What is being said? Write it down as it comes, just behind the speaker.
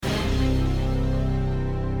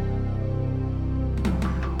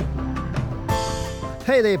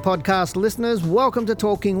Hey there, podcast listeners. Welcome to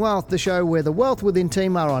Talking Wealth, the show where the Wealth Within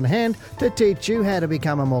team are on hand to teach you how to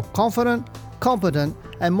become a more confident, competent,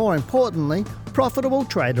 and more importantly, profitable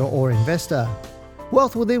trader or investor.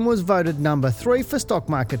 Wealth Within was voted number 3 for Stock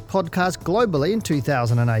Market Podcast globally in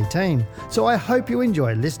 2018, so I hope you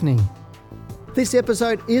enjoy listening. This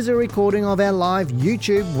episode is a recording of our live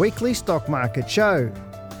YouTube weekly stock market show.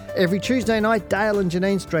 Every Tuesday night, Dale and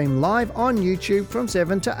Janine stream live on YouTube from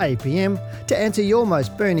 7 to 8 p.m. to answer your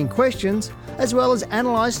most burning questions, as well as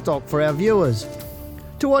analyse stock for our viewers.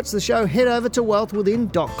 To watch the show, head over to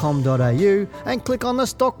wealthwithin.com.au and click on the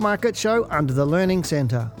Stock Market Show under the Learning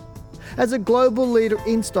Centre. As a global leader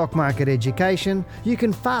in stock market education, you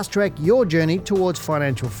can fast-track your journey towards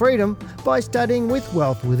financial freedom by studying with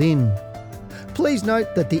Wealth Within. Please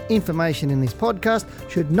note that the information in this podcast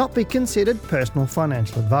should not be considered personal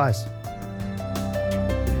financial advice.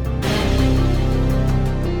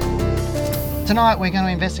 Tonight we're going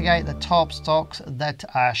to investigate the top stocks that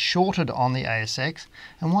are shorted on the ASX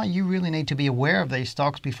and why you really need to be aware of these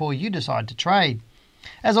stocks before you decide to trade.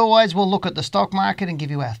 As always, we'll look at the stock market and give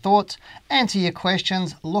you our thoughts, answer your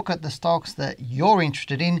questions, look at the stocks that you're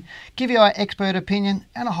interested in, give you our expert opinion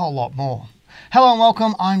and a whole lot more. Hello and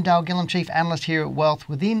welcome, I'm Dale Gillam, Chief Analyst here at Wealth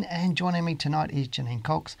Within, and joining me tonight is Janine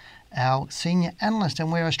Cox, our Senior Analyst,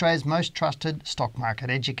 and we're Australia's most trusted stock market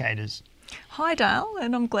educators. Hi Dale,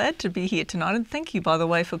 and I'm glad to be here tonight, and thank you by the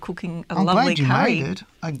way for cooking a I'm lovely glad you curry. made it.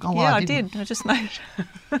 I did. I just made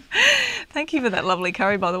it. Thank you for that lovely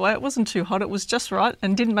curry, by the way. It wasn't too hot, it was just right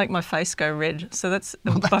and didn't make my face go red, so that's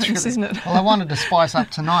the bonus, really, isn't it? Well, I wanted to spice up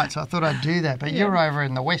tonight, so I thought I'd do that, but you're over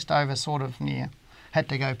in the Westover, sort of near, had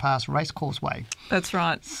to go past Racecourse Way. That's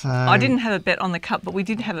right. So, I didn't have a bet on the cup, but we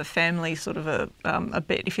did have a family sort of a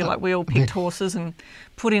bet, if you like. We all picked horses and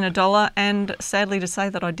put in $1, and sadly to say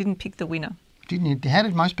that I didn't pick the winner. Didn't you? How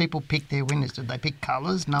did most people pick their winners? Did they pick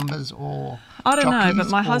colours, numbers, or I don't know, but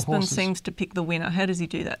my husband horses? seems to pick the winner. How does he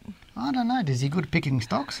do that? I don't know. Is he good at picking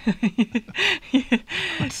stocks?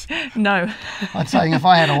 No. I'd say if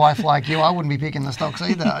I had a wife like you, I wouldn't be picking the stocks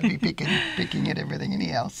either. I'd be picking at everything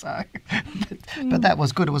anyhow. So, but that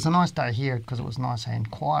was good. It was a nice day here because it was nice and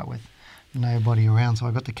quiet with nobody around. So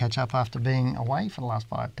I got to catch up after being away for the last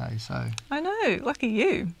 5 days. So I know. Lucky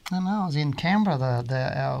you. I know. I was in Canberra,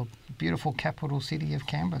 our beautiful capital city of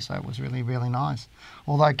Canberra. So it was really, really nice.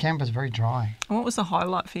 Although Canberra's very dry. And what was the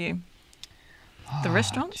highlight for you? The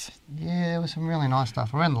restaurants? Yeah, there was some really nice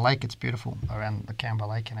stuff. Around the lake, it's beautiful, around the Canberra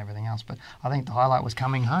Lake and everything else. But I think the highlight was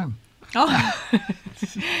coming home. Oh,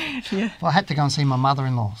 yeah. Well, I had to go and see my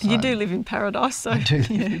mother-in-law. So you do live in paradise, so. I do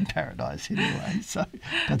live in paradise anyway, so,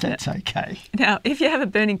 but that's okay. Now, if you have a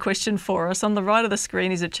burning question for us, on the right of the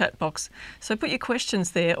screen is a chat box. So put your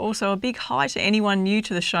questions there. Also, a big hi to anyone new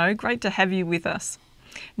to the show. Great to have you with us.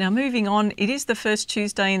 Now, moving on, it is the first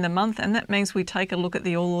Tuesday in the month, and that means we take a look at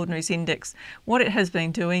the All Ordinaries Index, what it has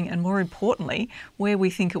been doing, and more importantly, where we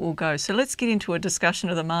think it will go. So let's get into a discussion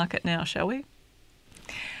of the market now, shall we?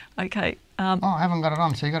 Okay. I haven't got it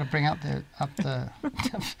on, so you've got to bring up the.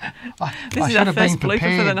 This is our first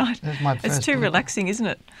blooper for the night. It's too relaxing, isn't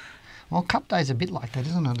it? Well, Cup Day's a bit like that,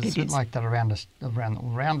 isn't it? It's a bit like that around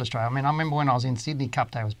Australia. I mean, I remember when I was in Sydney,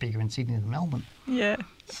 Cup Day was bigger in Sydney than Melbourne. Yeah.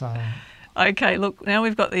 So. Okay, look, now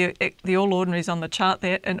we've got the All Ordinaries on the chart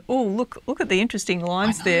there, and look at the interesting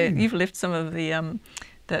lines there. You've left some of the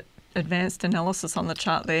that advanced analysis on the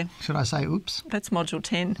chart there. Should I say oops? That's module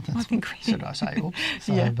 10. Should I say oops?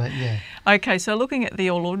 So, yeah. But yeah. Okay, so looking at the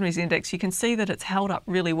All Ordinaries Index, you can see that it's held up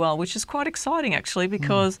really well, which is quite exciting actually,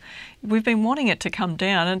 because we've been wanting it to come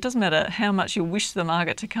down, and it doesn't matter how much you wish the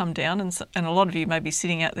market to come down, and a lot of you may be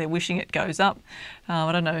sitting out there wishing it goes up.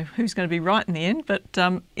 I don't know who's going to be right in the end, but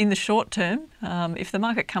in the short term, if the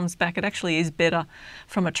market comes back, it actually is better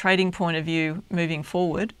from a trading point of view moving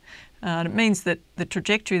forward. And it means that the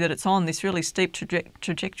trajectory that it's on, this really steep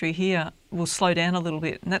trajectory here, will slow down a little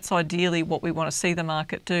bit, and that's ideally what we want to see the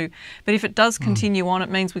market do. But if it does continue on, it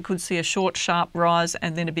means we could see a short, sharp rise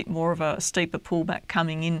and then a bit more of a steeper pullback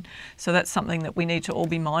coming in. So that's something that we need to all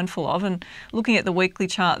be mindful of. And looking at the weekly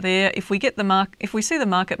chart there, if we see the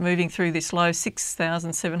market moving through this low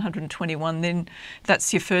 6,721, then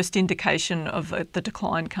that's your first indication of the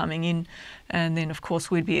decline coming in. And then, of course,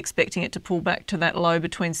 we'd be expecting it to pull back to that low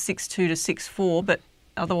between 6.2 to 6.4, but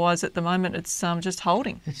otherwise, at the moment, it's just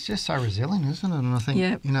holding. It's just so resilient, isn't it? And I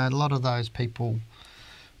think, a lot of those people,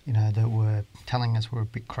 that were telling us we're a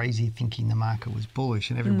bit crazy thinking the market was bullish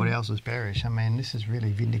and everybody else was bearish. I mean, this is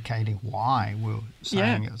really vindicating why we're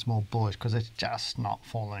saying it was more bullish, because it's just not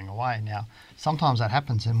falling away. Now, sometimes that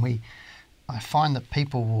happens, and I find that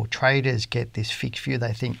people or traders get this fixed view.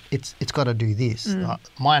 They think it's got to do this.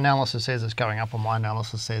 My analysis says it's going up, or my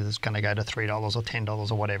analysis says it's going to go to $3 or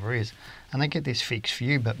 $10 or whatever it is. And they get this fixed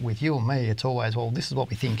view. But with you and me, it's always, well, this is what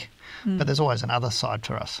we think. But there's always another side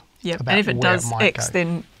for us. Yeah, and if it does X,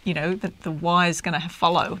 then, the Y is going to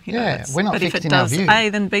follow. We're not fixed in our view. But if it does A,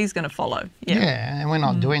 then B is going to follow. Yeah, and we're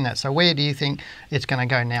not doing that. So where do you think it's going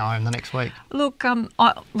to go now in the next week? Look,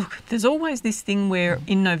 there's always this thing where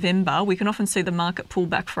in November we can often see the market pull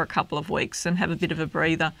back for a couple of weeks and have a bit of a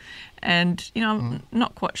breather. And, I'm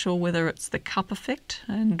not quite sure whether it's the cup effect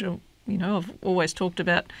and... I've always talked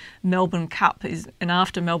about Melbourne Cup, and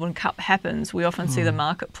after Melbourne Cup happens, we often see the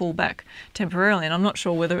market pull back temporarily, and I'm not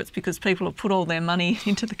sure whether it's because people have put all their money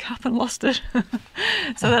into the cup and lost it,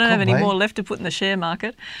 so they don't have any more left to put in the share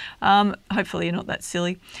market. Hopefully you're not that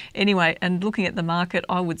silly. Anyway, and looking at the market,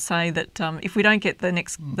 I would say that if we don't get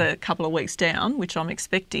the couple of weeks down, which I'm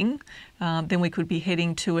expecting, then we could be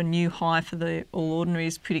heading to a new high for the All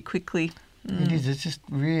Ordinaries pretty quickly. It is. It's just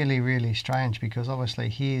really, really strange because obviously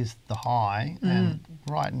here's the high and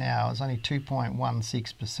right now it's only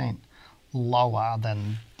 2.16% lower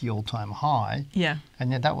than the all-time high. Yeah.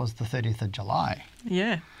 And yet that was the 30th of July.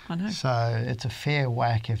 Yeah, I know. So it's a fair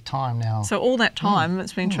whack of time now. So all that time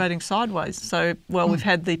it's been trading sideways. So, we've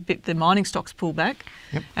had the mining stocks pull back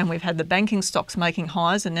and we've had the banking stocks making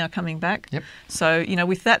highs and now coming back. Yep. So,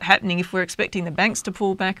 with that happening, if we're expecting the banks to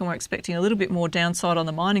pull back and we're expecting a little bit more downside on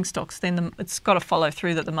the mining stocks, then it's got to follow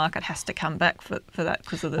through that the market has to come back for that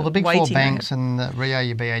because of the the big weighting. Four banks and the Rio,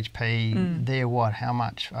 your BHP, they're what? How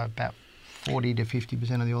much? About 40 to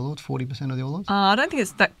 50% of the All Ords, 40% of the All Ords? I don't think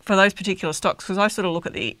it's that for those particular stocks because I sort of look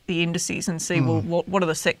at the indices and see, what do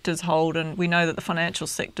the sectors hold? And we know that the financial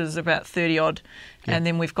sector is about 30 odd, and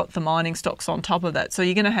then we've got the mining stocks on top of that. So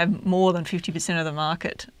you're going to have more than 50% of the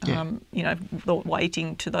market,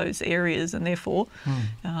 weighting to those areas, and therefore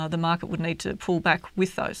the market would need to pull back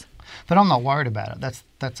with those. But I'm not worried about it.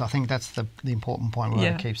 I think that's the important point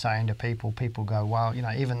where I keep saying to people. People go, well,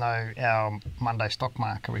 even though our Monday stock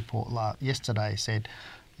market report yesterday said,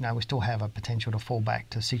 we still have a potential to fall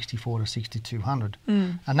back to 64 to 6,200,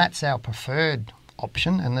 and that's our preferred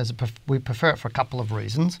option. And we prefer it for a couple of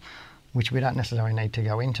reasons, which we don't necessarily need to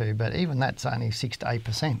go into. But even that's only 6 to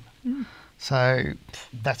 8%. So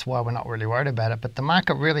that's why we're not really worried about it. But the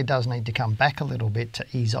market really does need to come back a little bit to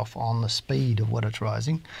ease off on the speed of what it's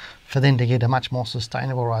rising for then to get a much more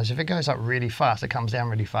sustainable rise. If it goes up really fast, it comes down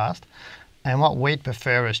really fast. And what we'd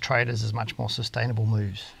prefer as traders is much more sustainable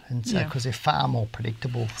moves. And so, because they're far more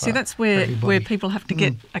predictable for that's where people have to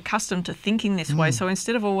get accustomed to thinking this way. So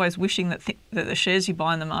instead of always wishing that the shares you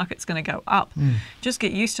buy in the market's going to go up, just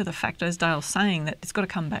get used to the fact, as Dale's saying, that it's got to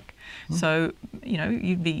come back. So,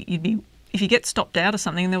 you'd be if you get stopped out of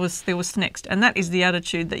something, there was next. And that is the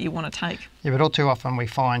attitude that you want to take. Yeah, but all too often we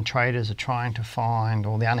find traders are trying to find,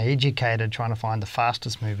 or the uneducated trying to find the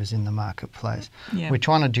fastest movers in the marketplace. Yeah. We're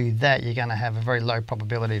trying to do that, you're going to have a very low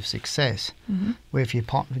probability of success. Where if you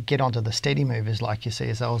get onto the steady movers like your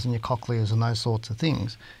CSLs and your Cochlears and those sorts of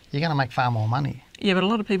things, you're going to make far more money. Yeah, but a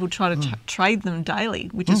lot of people try to trade them daily,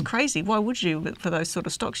 which is crazy. Why would you for those sort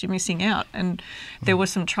of stocks? You're missing out. And there were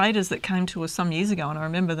some traders that came to us some years ago, and I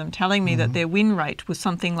remember them telling me that their win rate was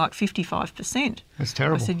something like 55%. That's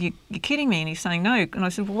terrible. I said, you're kidding me? And he's saying, no. And I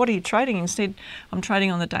said, well, what are you trading? And he said, I'm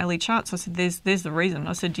trading on the daily charts. I said, there's the reason.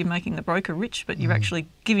 I said, you're making the broker rich, but you're actually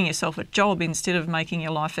giving yourself a job instead of making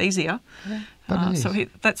your life easier. Yeah. So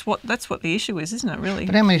that's what the issue is, isn't it, really?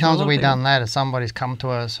 But how many times have we done that? If somebody's come to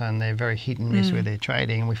us and they're very hit and miss with their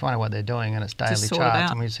trading, and we find out what they're doing and it's daily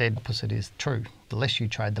charts, and we said the opposite is true. The less you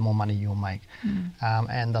trade, the more money you'll make.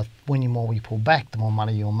 And when you pull back, the more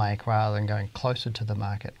money you'll make rather than going closer to the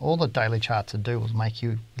market. All the daily charts will do is make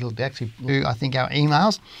you actually do, I think, our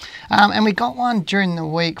emails. And we got one during the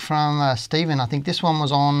week from Stephen. I think this one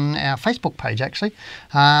was on our Facebook page, actually.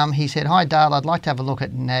 He said, hi, Dale, I'd like to have a look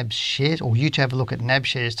at NAB shares, or you to have a look at NAB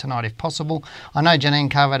shares tonight if possible. I know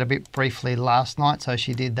Janine covered a bit briefly last night, so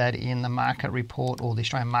she did that in the market report, or the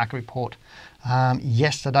Australian market report,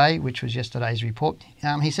 yesterday, which was yesterday's report.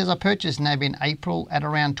 He says, I purchased NAB in April at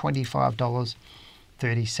around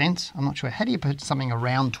 $25.30. I'm not sure. How do you purchase something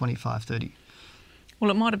around $25.30? Well,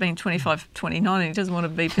 it might have been $25.29. He doesn't want to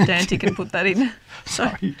be pedantic and put that in.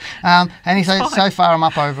 Sorry. And he says, so far I'm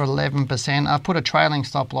up over 11%. I've put a trailing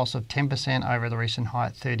stop loss of 10% over the recent high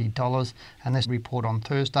at $30. And this report on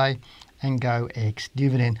Thursday, and go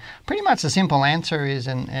ex-dividend. Pretty much the simple answer is,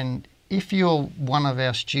 and if you're one of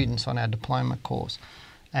our students on our diploma course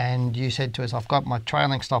and you said to us, I've got my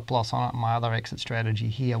trailing stop loss on it, my other exit strategy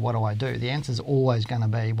here, what do I do? The answer is always going to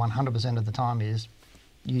be 100% of the time is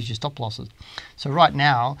use your stop losses. So right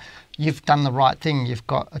now, you've done the right thing. You've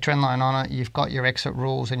got a trend line on it, you've got your exit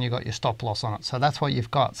rules, and you've got your stop loss on it. So that's what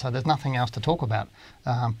you've got. So there's nothing else to talk about,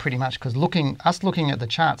 pretty much, because looking at the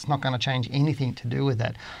chart's not going to change anything to do with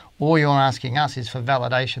that. All you're asking us is for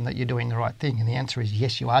validation that you're doing the right thing, and the answer is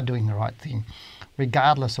yes, you are doing the right thing.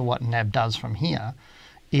 Regardless of what NAB does from here,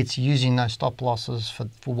 it's using those stop losses for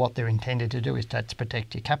what they're intended to do, is to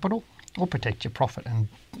protect your capital or protect your profit,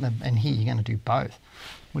 and here you're going to do both.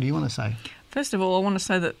 What do you want to say? First of all, I want to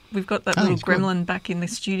say that we've got that little gremlin back in the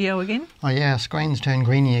studio again. Oh yeah, screen's turned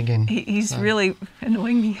greeny again. He's really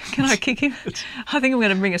annoying me. Can I kick him? I think I'm going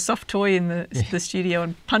to bring a soft toy in the studio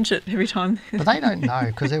and punch it every time. But they don't know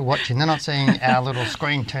because they're watching. They're not seeing our little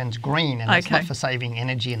screen turns green, and it's not for saving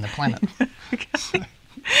energy in the planet. Okay. So.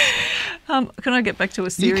 Can I get back to a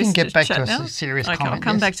serious You can get back to now? a serious comment. comment. I'll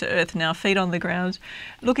come back to earth now, feet on the ground.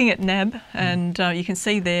 Looking at NAB, and you can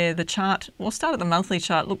see there the chart. We'll start at the monthly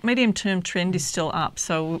chart. Look, medium-term trend is still up,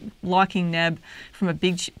 so liking NAB from a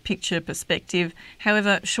big picture perspective.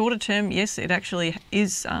 However, shorter term, yes, it actually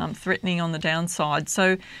is threatening on the downside.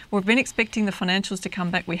 So we've been expecting the financials to come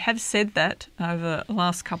back. We have said that over the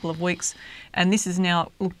last couple of weeks, and this is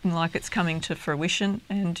now looking like it's coming to fruition.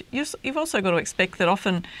 And you've also got to expect that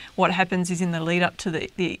often what happens is in the lead up to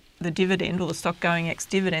the dividend or the stock going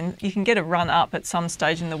ex-dividend, you can get a run up at some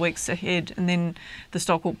stage in the weeks ahead, and then the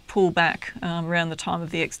stock will pull back around the time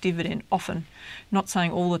of the ex-dividend, often. Not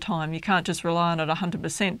saying all the time. You can't just rely on it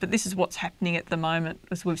 100%, but this is what's happening at the moment,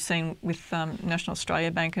 as we've seen with National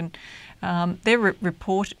Australia Bank. And their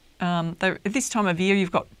report, at this time of year,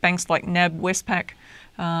 you've got banks like NAB, Westpac.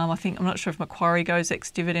 I'm not sure if Macquarie goes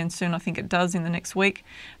ex-dividend soon. I think it does in the next week.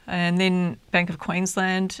 And then Bank of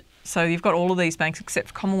Queensland. So you've got all of these banks except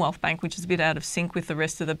for Commonwealth Bank, which is a bit out of sync with the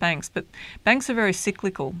rest of the banks. But banks are very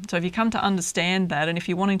cyclical. So if you come to understand that, and if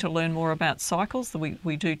you're wanting to learn more about cycles,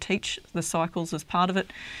 we do teach the cycles as part of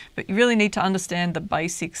it, but you really need to understand the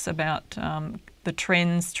basics about the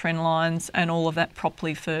trends, trend lines, and all of that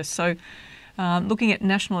properly first. So looking at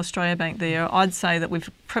National Australia Bank there, I'd say that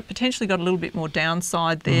we've potentially got a little bit more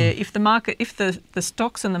downside there. If the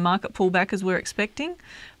stocks and the market pull back as we're expecting,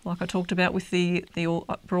 like I talked about with the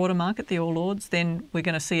broader market, the All Ords, then we're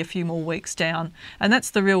going to see a few more weeks down. And that's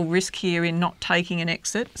the real risk here in not taking an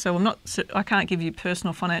exit. So I can't give you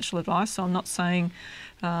personal financial advice, so I'm not saying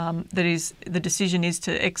the decision is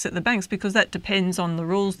to exit the banks, because that depends on the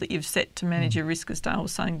rules that you've set to manage your risk, as Dale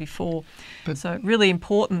was saying before. So really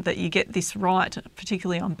important that you get this right,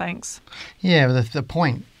 particularly on banks. Yeah, the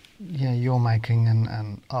point you're making,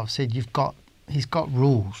 and I've said he's got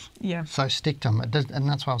rules. Yeah. So stick to them. And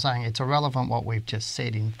that's what I'm saying. It's irrelevant what we've just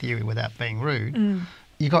said in theory without being rude.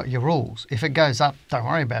 You got your rules. If it goes up, don't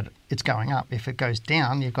worry about it. It's going up. If it goes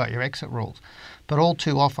down, you've got your exit rules. But all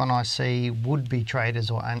too often I see would-be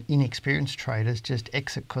traders or inexperienced traders just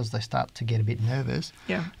exit because they start to get a bit nervous.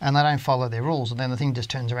 Yeah. And they don't follow their rules. And then the thing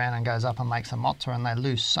just turns around and goes up and makes a mozza, and they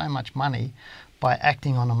lose so much money by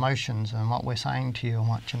acting on emotions. And what we're saying to you, and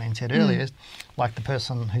what Janine said earlier, is like the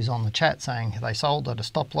person who's on the chat saying they sold at a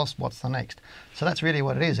stop loss, what's the next? So that's really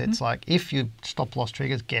what it is. It's like if you stop loss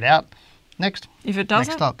triggers, get out. Next. If it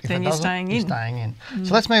doesn't, then you're staying in.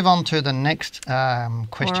 So let's move on to the next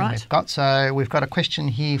question we've got. So we've got a question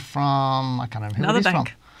here from, I can't remember who it is from.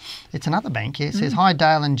 It's another bank, yeah. It says, "Hi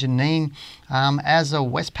Dale and Janine. As a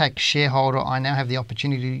Westpac shareholder, I now have the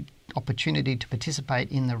opportunity to participate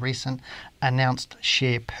in the recent announced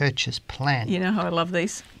share purchase plan." You know how I love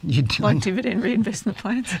these. You do. Like dividend reinvestment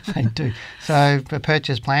plans. They do. So the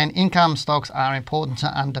purchase plan, income stocks are important to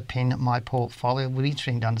underpin my portfolio. It would be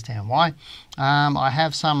interesting to understand why. I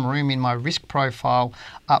have some room in my risk profile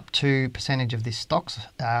up to percentage of this stocks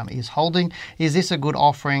is holding. Is this a good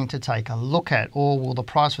offering to take a look at, or will the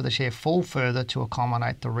price for the share fall further to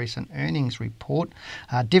accommodate the recent earnings report?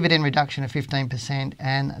 Dividend reduction of 15%,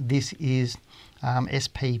 and this is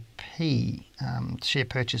SPP, share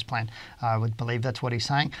purchase plan. I would believe that's what he's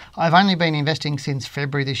saying. I've only been investing since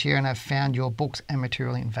February this year and have found your books and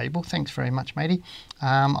material invaluable. Thanks very much, matey.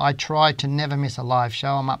 I try to never miss a live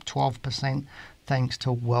show. I'm up 12% thanks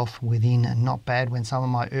to Wealth Within, and not bad when some of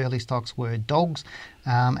my early stocks were dogs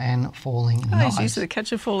and falling knives. He's used to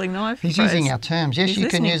catch a falling knife. He's using our terms. Yes, you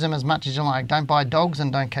can use them as much as you like. Don't buy dogs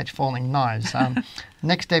and don't catch falling knives.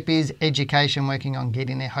 Next step is education, working on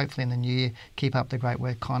getting there, hopefully in the new year. Keep up the great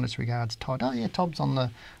work. Kindest regards, Todd. Oh, yeah, Todd's on the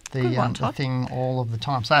thing all of the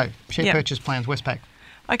time. So, share purchase plans, Westpac.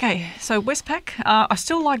 Okay, so Westpac, I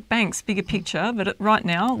still like banks, bigger picture, but right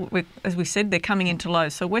now, as we said, they're coming into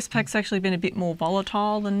lows. So Westpac's actually been a bit more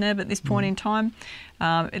volatile than NAB at this point in time.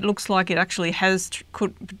 It looks like it actually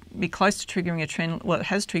could be close to triggering a trend. Well, it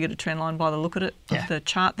has triggered a trend line by the look of it, of the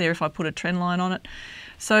chart there, if I put a trend line on it.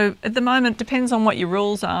 So at the moment, depends on what your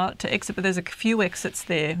rules are to exit, but there's a few exits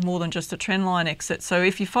there, more than just a trend line exit. So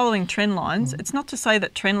if you're following trend lines, it's not to say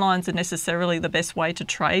that trend lines are necessarily the best way to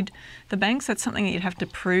trade the banks. That's something that you'd have to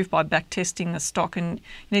prove by back testing the stock, and you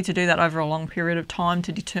need to do that over a long period of time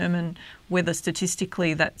to determine whether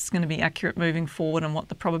statistically that's going to be accurate moving forward and what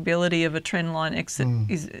the probability of a trend line exit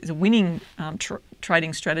is a winning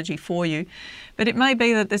trading strategy for you. But it may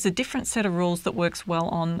be that there's a different set of rules that works well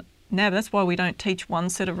on NAB. That's why we don't teach one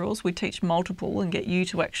set of rules. We teach multiple and get you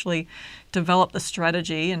to actually develop the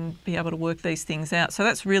strategy and be able to work these things out. So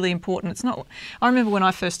that's really important. It's not. I remember when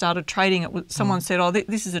I first started trading, someone said, "Oh,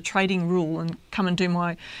 this is a trading rule, and come and do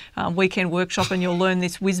my weekend workshop, and you'll learn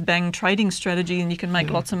this whiz-bang trading strategy, and you can make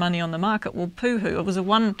lots of money on the market." Well, poo-hoo. It was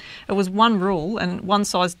one rule, and one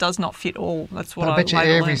size does not fit all. That's what I bet you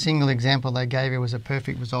every single example they gave you was a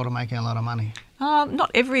perfect result of making a lot of money. Not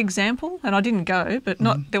every example, and I didn't go, but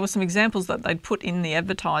there were some examples that they'd put in the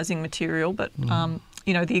advertising material, but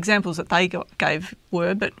the examples that they gave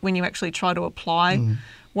were, but when you actually try to apply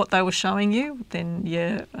what they were showing you, then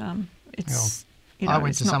it's... I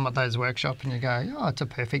went to some of those workshops and you go, oh, it's a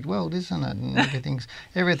perfect world, isn't it? And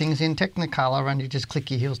everything's in Technicolor, and you just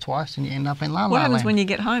click your heels twice and you end up in La La Land. What happens when you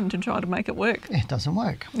get home to try to make it work? It doesn't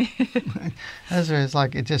work.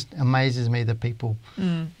 It just amazes me that people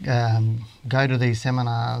go to these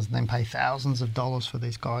seminars and then pay thousands of dollars for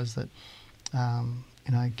these guys that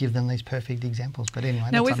give them these perfect examples. But anyway,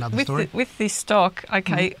 now, that's another story. With this stock,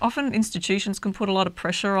 often institutions can put a lot of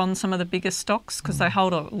pressure on some of the bigger stocks because they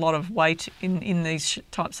hold a lot of weight in these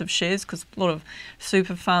types of shares, because a lot of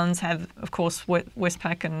super funds have, of course,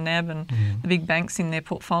 Westpac and NAB and the big banks in their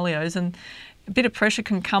portfolios, and a bit of pressure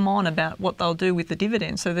can come on about what they'll do with the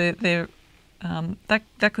dividend. So that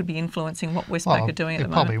could be influencing what Westpac are doing at the moment.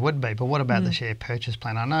 It probably would be, but what about the share purchase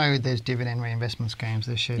plan? I know there's dividend reinvestment schemes,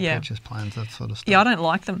 there's share purchase plans, that sort of stuff. Yeah, I don't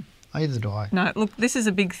like them. Either do I. No, look, this is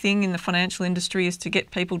a big thing in the financial industry, is to get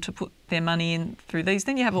people to put their money in through these.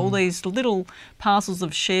 Then you have all these little parcels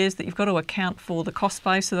of shares that you've got to account for the cost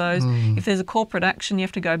base of those. If there's a corporate action, you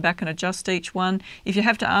have to go back and adjust each one. If you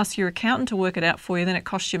have to ask your accountant to work it out for you, then it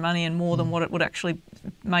costs you money and more than what it would actually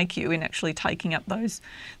make you in actually taking up those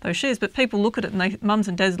shares. But people look at it, and mums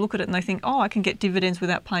and dads look at it and they think, oh, I can get dividends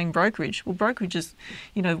without paying brokerage. Well, brokerage is,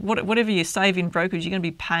 whatever you save in brokerage, you're going to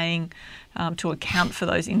be paying to account for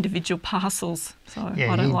those individual parcels. So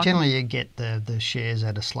I don't like generally you get the shares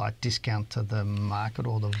at a slight discount to the market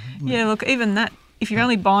or the... Yeah, look, even that, if you're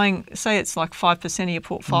only buying, say it's like 5% of your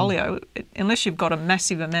portfolio, unless you've got a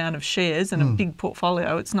massive amount of shares and a big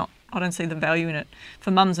portfolio, it's not, I don't see the value in it.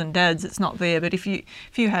 For mums and dads, it's not there. But if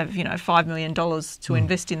you have, $5 million to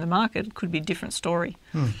invest in the market, it could be a different story.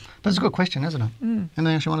 But it's a good question, isn't it? Anything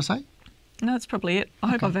else you want to say? No, that's probably it. I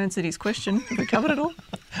hope I've answered his question. Have we covered it all?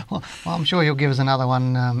 well, I'm sure he'll give us another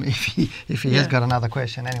one if he has got another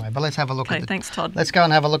question anyway. But let's have a look at thanks, Todd. Let's go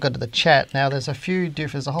and have a look at the chat. Now, there's a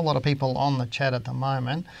whole lot of people on the chat at the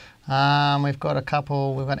moment. We've got a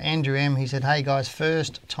couple. We've got Andrew M. He said, hey guys,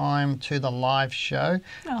 first time to the live show.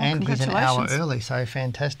 And he's an hour early, so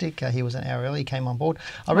fantastic. He was an hour early. He came on board.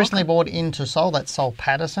 I recently bought into Sol. That's Sol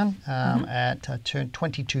Patterson at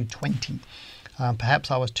 22.20. Perhaps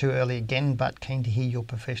I was too early again, but keen to hear your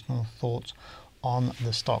professional thoughts on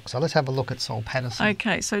the stock. So let's have a look at Sol Patterson.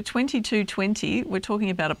 Okay, so 22.20, we're talking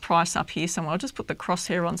about a price up here somewhere. I'll just put the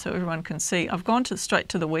crosshair on so everyone can see. I've gone straight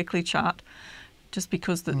to the weekly chart just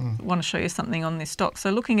because I want to show you something on this stock. So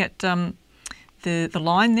looking at the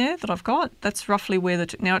line there that I've got, that's roughly where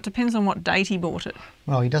now it depends on what date he bought it.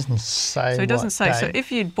 Well, he doesn't say. So he doesn't say. Date. So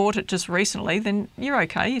if you'd bought it just recently, then you're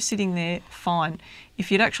okay. You're sitting there fine.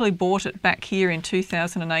 If you'd actually bought it back here in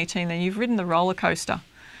 2018, then you've ridden the roller coaster.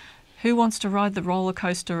 Who wants to ride the roller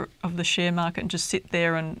coaster of the share market and just sit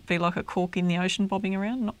there and be like a cork in the ocean bobbing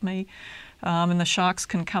around? Not me. And the sharks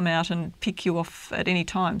can come out and pick you off at any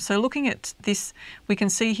time. So looking at this, we can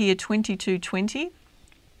see here 22.20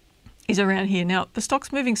 is around here. Now, the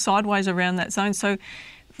stock's moving sideways around that zone. So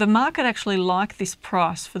the market actually like this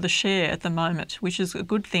price for the share at the moment, which is a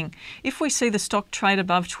good thing. If we see the stock trade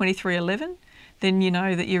above 23.11, then you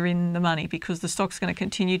know that you're in the money, because the stock's going to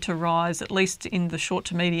continue to rise, at least in the short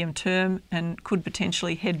to medium term, and could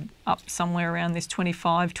potentially head up somewhere around this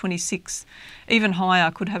 25, 26, even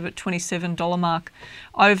higher, could have a $27 mark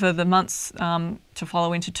over the months to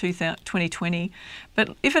follow into 2020.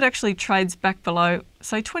 But if it actually trades back below,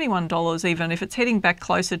 say $21, even if it's heading back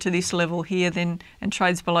closer to this level here, then and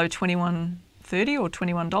trades below $21.30 or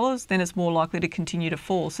 $21, then it's more likely to continue to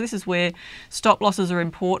fall. So this is where stop losses are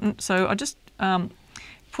important. So I just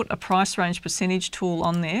put a price range percentage tool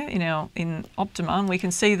on there in Optima, and we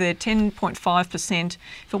can see there 10.5%.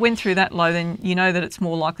 If it went through that low, then you know that it's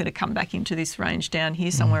more likely to come back into this range down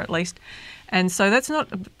here somewhere at least. And so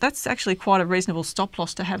that's actually quite a reasonable stop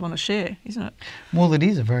loss to have on a share, isn't it? Well, it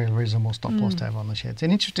is a very reasonable stop loss to have on the share. It's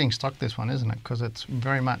an interesting stock, this one, isn't it? Because it's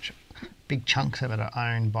very much big chunks of it are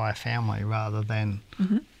owned by a family rather than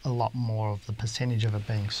a lot more of the percentage of it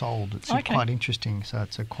being sold. It's quite interesting. So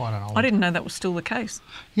it's quite an old... I didn't know that was still the case.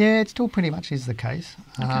 Yeah, it still pretty much is the case.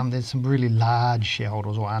 There's some really large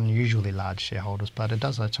shareholders, or unusually large shareholders, but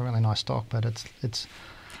it's a really nice stock. But it's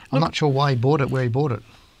I'm not sure why he bought it, where he bought it.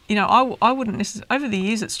 I wouldn't necessarily... Over the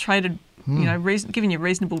years, it's traded, giving you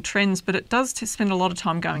reasonable trends, but it does spend a lot of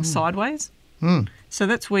time going sideways. So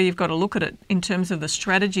that's where you've got to look at it in terms of the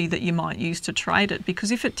strategy that you might use to trade it.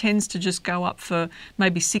 Because if it tends to just go up for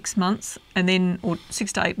maybe 6 months or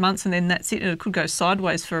 6 to 8 months, and then that's it, and it could go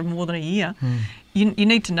sideways for more than a year, you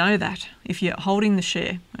need to know that if you're holding the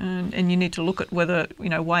share, and you need to look at whether,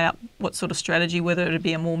 weigh up what sort of strategy, whether it'd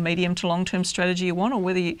be a more medium to long-term strategy you want, or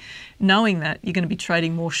whether knowing that you're going to be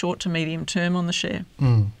trading more short to medium term on the share.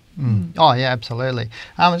 Oh, yeah, absolutely.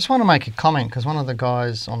 I just want to make a comment, because one of the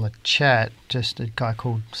guys on the chat, just a guy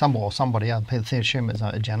called somebody, I assume it's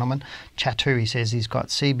a gentleman, Chatu, he says he's got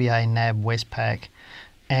CBA, NAB, Westpac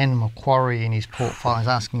and Macquarie in his portfolio. He's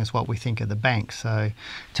asking us what we think of the banks. So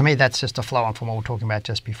to me, that's just a flow on from what we were talking about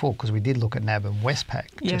just before, because we did look at NAB and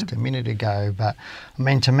Westpac just a minute ago. But I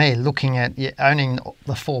mean, to me, looking at owning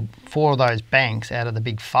the four of those banks out of the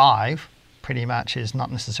big five, pretty much is not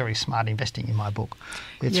necessarily smart investing in my book.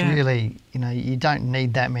 It's really, you don't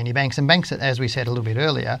need that many banks. And banks, as we said a little bit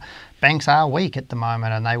earlier, banks are weak at the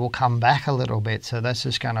moment, and they will come back a little bit. So that's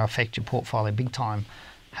just going to affect your portfolio big time,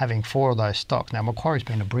 having four of those stocks. Now, Macquarie's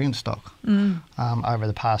been a brilliant stock over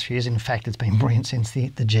the past few years. In fact, it's been brilliant since the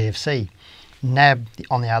GFC. NAB,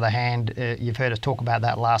 on the other hand, you've heard us talk about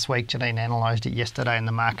that last week. Janine analysed it yesterday in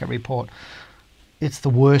the market report. It's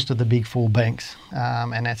the worst of the big four banks,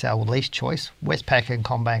 and that's our least choice. Westpac and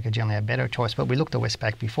CommBank are generally a better choice, but we looked at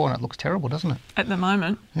Westpac before and it looks terrible, doesn't it? At the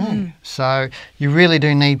moment. So you really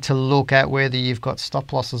do need to look at whether you've got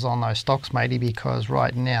stop losses on those stocks, matey, because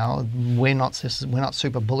right now we're not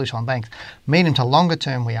super bullish on banks. Medium to longer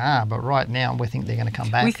term we are, but right now we think they're going to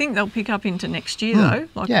come back. We think they'll pick up into next year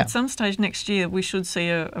though. At some stage next year we should see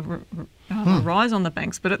a rise on the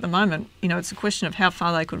banks, but at the moment, it's a question of how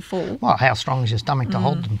far they could fall. Well, how strong is your stomach to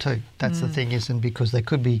hold them too? That's the thing, isn't, because they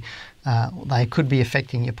could be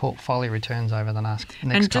affecting your portfolio returns over the next couple of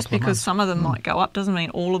months. And just because some of them might go up doesn't mean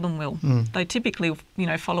all of them will. They typically,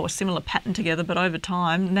 follow a similar pattern together, but over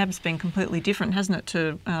time, NAB's been completely different, hasn't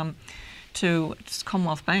it, to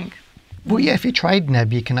Commonwealth Bank? Well, yeah, if you trade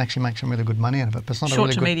NAB, you can actually make some really good money out of it. But it's not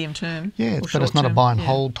short to medium term. Yeah, but it's not a buy and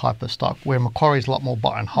hold type of stock, where Macquarie's a lot more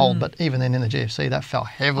buy and hold. But even then in the GFC, that fell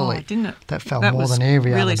heavily. Oh, didn't it? That fell more than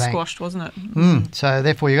every other bank. Really squashed, wasn't it? So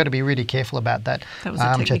therefore, you've got to be really careful about that. That was a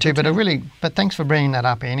technical term. But thanks for bringing that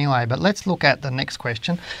up anyway. But let's look at the next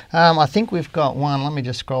question. I think we've got one. Let me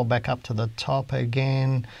just scroll back up to the top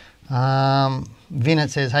again. Vinit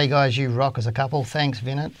says, "Hey guys, you rock as a couple." Thanks,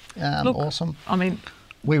 Vinit. Look, awesome. I mean,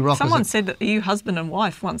 we rock. Someone said that you husband and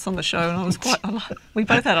wife once on the show, and I was we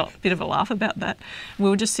both had a bit of a laugh about that. We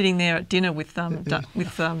were just sitting there at dinner with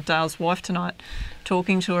Dale's wife tonight,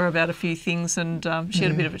 talking to her about a few things, and she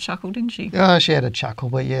had a bit of a chuckle, didn't she? Oh, she had a chuckle,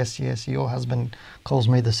 but yes, your husband calls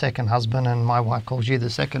me the second husband, and my wife calls you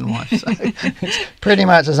the second wife. So it's pretty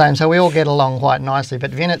much the same. So we all get along quite nicely.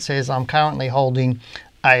 But Vinit says, "I'm currently holding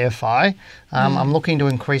AFI. I'm looking to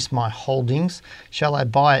increase my holdings. Shall I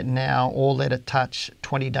buy it now or let it touch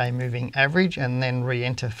 20-day moving average and then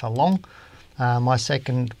re-enter for long?" My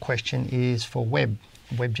second question is for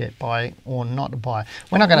Webjet, buy or not buy.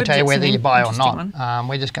 We're not going to tell you whether you buy or not.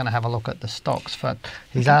 We're just going to have a look at the stocks. But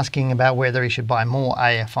he's asking about whether he should buy more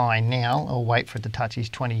AFI now or wait for it to touch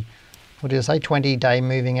his 20-day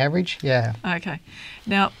moving average? Yeah. Okay.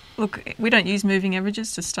 Now, look, we don't use moving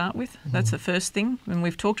averages to start with. That's the first thing. And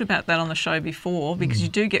we've talked about that on the show before, because you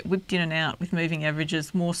do get whipped in and out with moving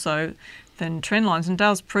averages more so than trend lines. And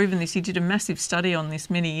Dale's proven this. He did a massive study on this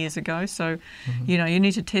many years ago. So, you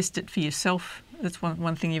need to test it for yourself That's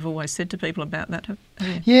one thing you've always said to people about that,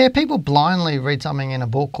 haven't you? Yeah, people blindly read something in a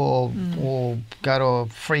book or go to a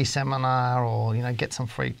free seminar or, get some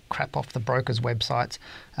free crap off the brokers' websites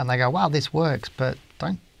and they go, wow, this works, but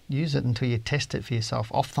don't use it until you test it for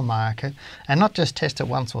yourself off the market, and not just test it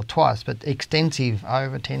once or twice, but extensive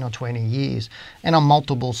over 10 or 20 years and on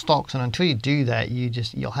multiple stocks. And until you do that,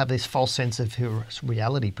 you'll have this false sense of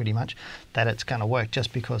reality pretty much that it's going to work.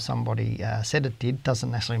 Just because somebody said it did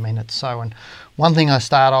doesn't necessarily mean it's so. And one thing I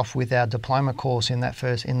start off with our diploma course in the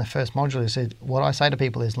first module is what I say to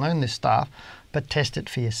people is learn this stuff, but test it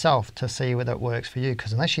for yourself to see whether it works for you.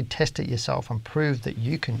 Because unless you test it yourself and prove that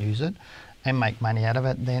you can use it and make money out of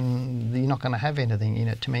it, then you're not going to have anything in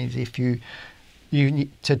it. To me, if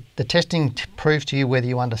the testing proves to you whether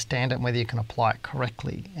you understand it and whether you can apply it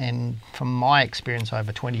correctly. And from my experience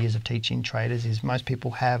over 20 years of teaching traders is most people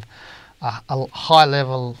have a high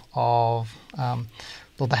level of,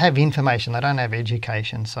 they have information, they don't have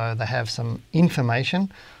education. So they have some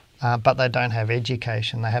information, but they don't have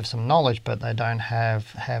education. They have some knowledge, but they don't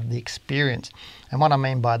have the experience. And what I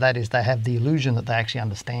mean by that is they have the illusion that they actually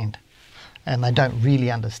understand. And they don't really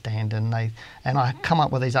understand, and I come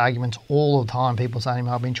up with these arguments all the time. People saying,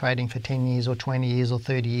 I've been trading for 10 years or 20 years or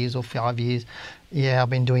 30 years or 5 years. Yeah, I've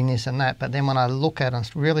been doing this and that. But then when I look at and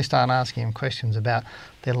really start asking them questions about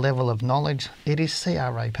their level of knowledge, it is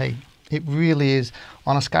CRAP. It really is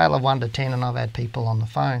on a scale of 1 to 10, and I've had people on the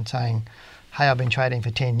phone saying, hey, I've been trading for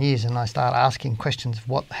 10 years, and I start asking questions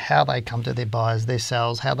of how they come to their buys, their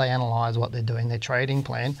sells, how they analyse what they're doing, their trading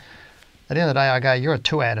plan. At the end of the day, I go, you're a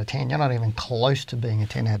 2 out of 10. You're not even close to being a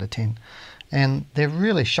 10 out of 10. And they're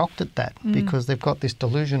really shocked at that because they've got this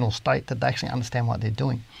delusional state that they actually understand what they're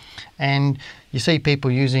doing. And you see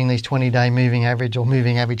people using these 20-day moving average or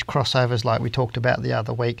moving average crossovers like we talked about the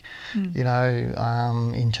other week,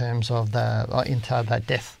 in terms of the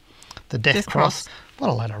death cross. What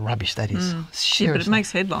a load of rubbish that is. Yeah, but it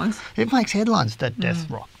makes headlines. It makes headlines, that death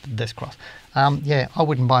cross. I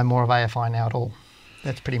wouldn't buy more of AFI now at all.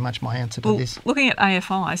 That's pretty much my answer to this. Looking at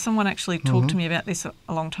AFI, someone actually talked to me about this a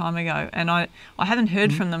long time ago, and I haven't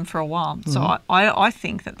heard from them for a while. So I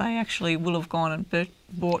think that they actually will have gone and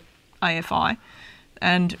bought AFI.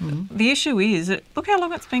 And the issue is, look how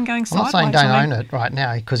long it's been going sideways. I'm not saying don't own it right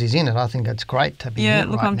now because he's in it. I think it's great to be in it right now.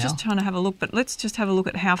 Yeah, look, I'm just trying to have a look, but let's just have a look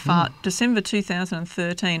at how far, December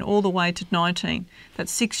 2013 all the way to 19.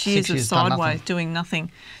 That's 6 years of sideways doing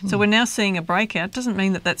nothing. So we're now seeing a breakout. Doesn't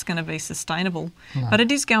mean that that's going to be sustainable, but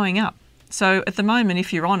it is going up. So at the moment,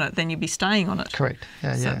 if you're on it, then you'd be staying on it. Correct.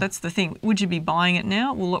 So that's the thing. Would you be buying it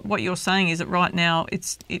now? Well, look, what you're saying is that right now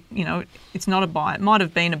it's not a buy. It might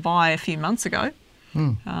have been a buy a few months ago.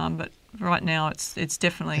 But right now it's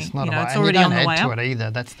definitely it's already on the way up. To it either.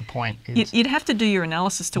 That's the point. You'd have to do your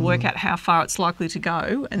analysis to work out how far it's likely to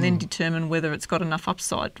go, and then determine whether it's got enough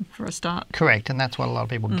upside for a start. Correct, and that's what a lot of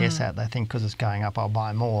people guess at. They think because it's going up, I'll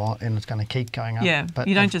buy more, and it's going to keep going up. Yeah, but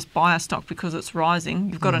you don't just buy a stock because it's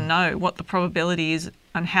rising. You've got to know what the probability is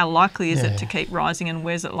and how likely is it to keep rising, and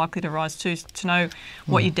where's it likely to rise to know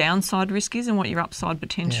what your downside risk is and what your upside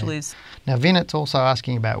potential is. Now, Vinet's also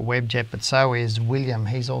asking about Webjet, but so is William.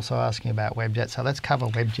 He's also asking about Webjet, so let's cover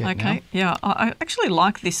Webjet now. Okay, yeah, I actually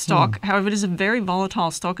like this stock. However, it is a very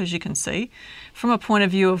volatile stock, as you can see. From a point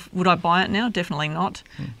of view of would I buy it now? Definitely not.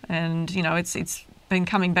 And, it's been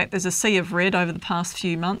coming back. There's a sea of red over the past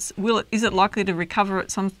few months. Is it likely to recover at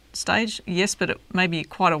some stage? Yes, but it may be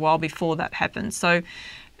quite a while before that happens. So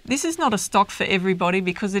this is not a stock for everybody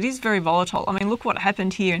because it is very volatile. I mean, look what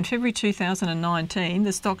happened here in February 2019.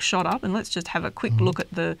 The stock shot up, and let's just have a quick look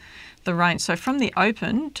at the range. So from the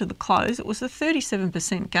open to the close, it was a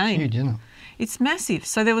 37% gain. Huge, isn't it? It's massive.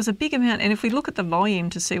 So there was a big amount, and if we look at the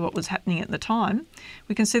volume to see what was happening at the time,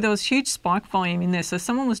 we can see there was huge spike volume in there. So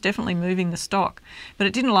someone was definitely moving the stock, but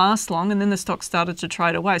it didn't last long, and then the stock started to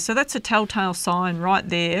trade away. So that's a telltale sign right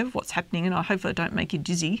there of what's happening, and I hope I don't make you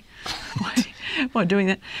dizzy by doing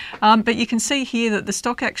that. But you can see here that the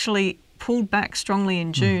stock actually pulled back strongly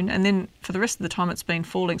in June, and then for the rest of the time it's been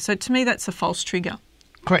falling. So to me, that's a false trigger.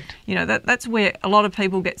 Correct. That's where a lot of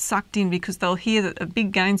people get sucked in because they'll hear that a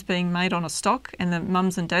big gain's being made on a stock, and the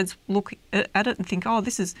mums and dads look at it and think, oh,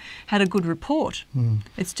 this has had a good report.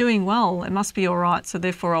 It's doing well. It must be all right, so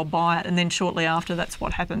therefore I'll buy it. And then shortly after, that's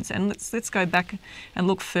what happens. And let's go back and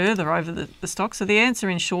look further over the stock. So the answer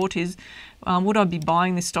in short is, would I be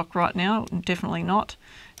buying this stock right now? Definitely not.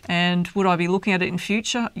 And would I be looking at it in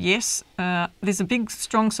future? Yes. There's a big,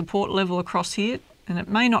 strong support level across here, and it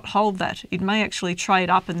may not hold that. It may actually trade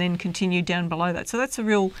up and then continue down below that. So that's a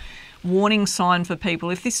real warning sign for people.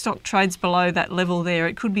 If this stock trades below that level there,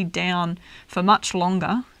 it could be down for much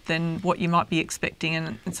longer than what you might be expecting.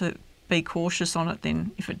 And so be cautious on it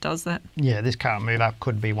then if it does that. Yeah, this current move up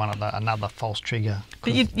could be another false trigger.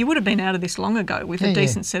 But you would have been out of this long ago with a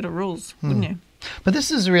decent set of rules, wouldn't you? But this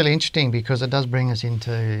is really interesting because it does bring us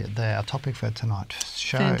into our topic for tonight's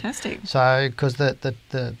show. Fantastic. So, because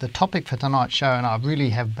the topic for tonight's show, and I really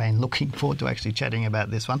have been looking forward to actually chatting about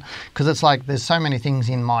this one, because it's like there's so many things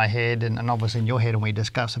in my head and obviously in your head, and we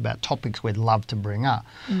discuss about topics we'd love to bring up.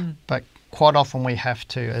 But quite often we have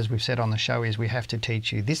to, as we've said on the show, is we have to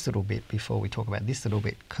teach you this little bit before we talk about this little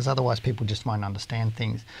bit, because otherwise people just won't understand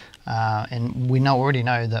things. And we already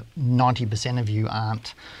know that 90% of you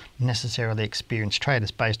aren't necessarily experienced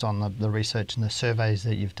traders based on the research and the surveys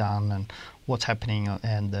that you've done and what's happening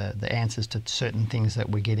and the answers to certain things that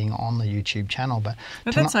we're getting on the YouTube channel. But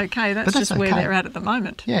that's okay. That's just where they're at the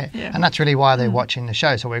moment. Yeah. And that's really why they're watching the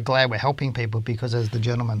show. So we're glad we're helping people because, as the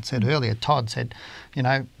gentleman said earlier, Todd said,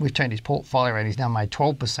 we've turned his portfolio and he's now made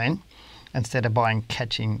 12%. Instead of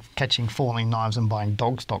catching falling knives and buying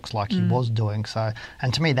dog stocks like he was doing. So,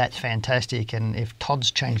 and to me, that's fantastic. And if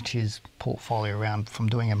Todd's changed his portfolio around from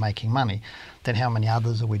doing and making money, then how many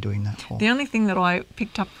others are we doing that for? The only thing that I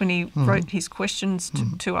picked up when he wrote his questions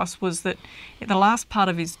to us was that the last part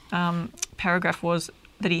of his paragraph was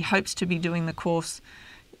that he hopes to be doing the course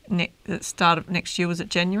the start of next year. Was it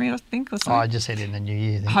January, I think, or something? I just said in the new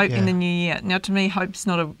year. Hope in the new year. Now, to me, hope's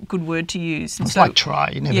not a good word to use. It's like try.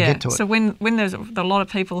 You never get to it. So when there's a lot of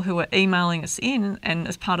people who are emailing us in, and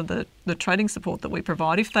as part of the trading support that we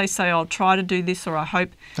provide, if they say, I'll try to do this or I hope,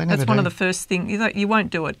 that's one of the first things. You won't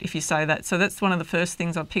do it if you say that. So that's one of the first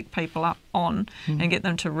things I pick people up on and get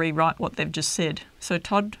them to rewrite what they've just said. So,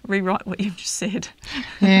 Todd, rewrite what you've just said.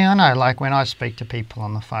 Yeah, I know. Like when I speak to people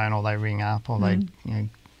on the phone or they ring up or they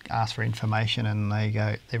ask for information and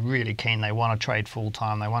they're really keen, they want to trade full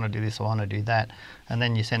time, they want to do this or want to do that, and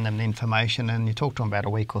then you send them the information and you talk to them about a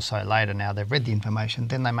week or so later, now they've read the information,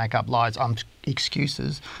 then they make up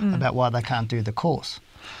excuses about why they can't do the course.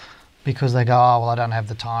 Because they go, oh, well, I don't have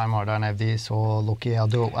the time or I don't have this, or look, I'll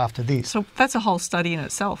do it after this. So that's a whole study in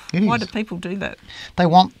itself. Why do people do that? They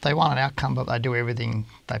want an outcome, but they do everything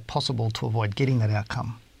they possible to avoid getting that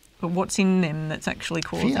outcome. But what's in them that's actually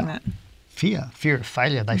causing that? Fear of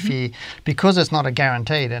failure. They fear because it's not a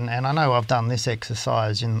guaranteed. And I know I've done this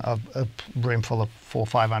exercise in a room full of 400 or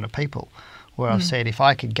 500 people where I've said, if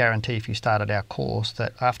I could guarantee if you started our course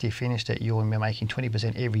that after you finished it, you'll be making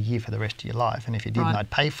 20% every year for the rest of your life. And if you didn't, I'd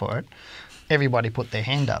pay for it. Everybody put their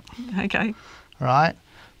hand up. Okay. Right?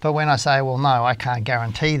 But when I say, well, no, I can't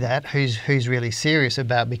guarantee that, who's really serious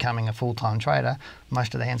about becoming a full-time trader,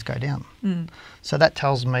 most of the hands go down. So that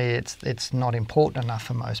tells me it's not important enough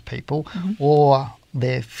for most people, or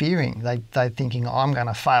they're fearing. They're thinking, oh, I'm going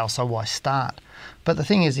to fail, so why start? But the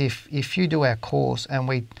thing is, if you do our course and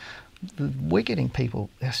we're getting people,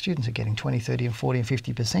 our students are getting 20, 30 and 40 and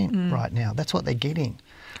 50% right now. That's what they're getting.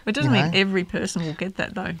 It doesn't mean every person will get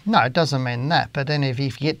that, though. No, it doesn't mean that. But then if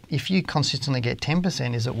you consistently get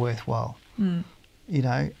 10%, is it worthwhile? When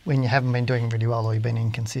you haven't been doing really well or you've been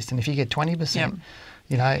inconsistent. If you get 20%,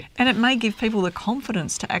 And it may give people the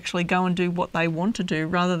confidence to actually go and do what they want to do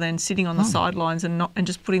rather than sitting on the sidelines and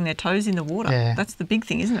just putting their toes in the water. Yeah. That's the big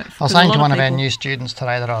thing, isn't it? I was saying to one of our new students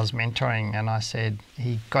today that I was mentoring, and I said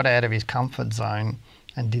he got out of his comfort zone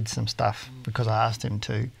and did some stuff because I asked him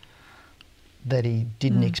to, that he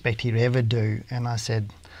didn't expect he'd ever do. And I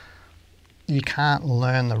said, you can't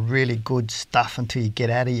learn the really good stuff until you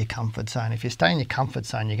get out of your comfort zone. If you stay in your comfort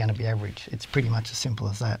zone, you're going to be average. It's pretty much as simple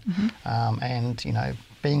as that. And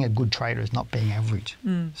being a good trader is not being average.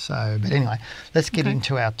 So, but anyway, let's get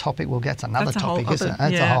into our topic. Well, that's another topic, isn't it?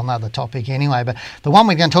 That's a whole other topic anyway. But the one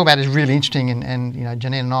we're going to talk about is really interesting, and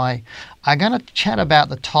Janine and I are going to chat about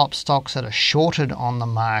the top stocks that are shorted on the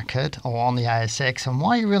market or on the ASX, and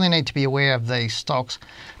why you really need to be aware of these stocks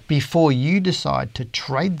before you decide to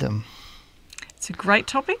trade them. It's a great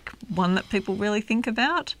topic, one that people really think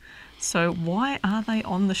about. So why are they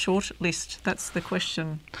on the short list? That's the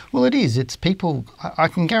question. Well, it is. It's people. I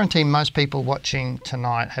can guarantee most people watching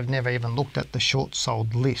tonight have never even looked at the short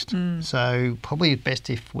sold list. So probably best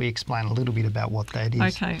if we explain a little bit about what that is.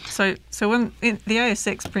 Okay. So when the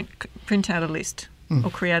ASX print out a list or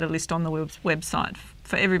create a list on the website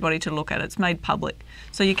for everybody to look at. It's made public.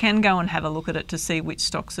 So you can go and have a look at it to see which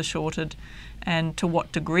stocks are shorted and to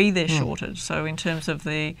what degree they're shorted. So in terms of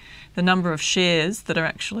the number of shares that are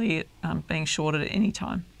actually being shorted at any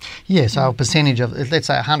time. Yeah, so a percentage of, let's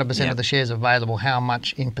say 100% of the shares available, how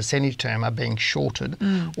much in percentage term are being shorted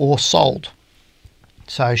or sold.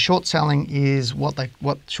 So short selling is what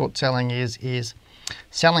short selling is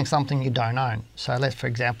selling something you don't own. So let's, for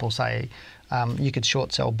example, say you could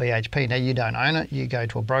short sell BHP. Now, you don't own it. You go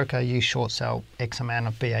to a broker, you short sell X amount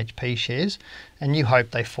of BHP shares, and you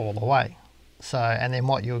hope they fall away. So, and then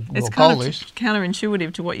what your goal is... It's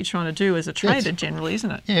counterintuitive to what you're trying to do as a trader generally,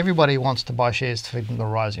 isn't it? Yeah, everybody wants to buy shares to feed them the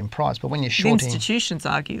rise in price, but when you're shorting... The institutions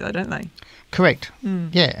argue though, don't they? Correct.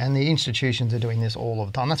 Yeah, and the institutions are doing this all of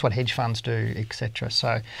the time. That's what hedge funds do, etc.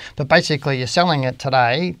 So, but basically you're selling it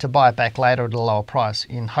today to buy it back later at a lower price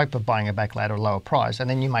in hope of buying it back later at a lower price, and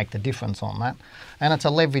then you make the difference on that. And it's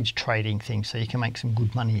a leverage trading thing, so you can make some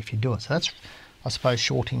good money if you do it. So that's, I suppose,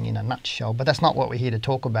 shorting in a nutshell, but that's not what we're here to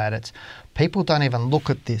talk about. It's people don't even look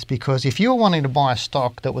at this, because if you were wanting to buy a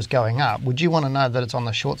stock that was going up, would you want to know that it's on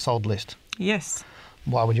the short sold list? Yes.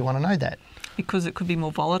 Why would you want to know that? Because it could be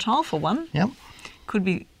more volatile, for one. Yep. Could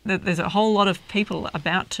be that there's a whole lot of people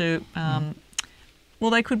about to,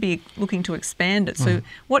 well, they could be looking to expand it. So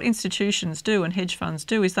what institutions do and hedge funds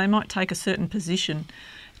do is they might take a certain position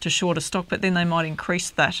to short a stock, but then they might increase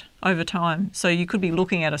that over time. So you could be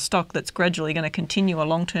looking at a stock that's gradually going to continue a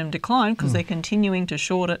long-term decline because they're continuing to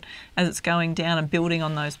short it as it's going down and building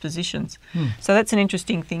on those positions. So that's an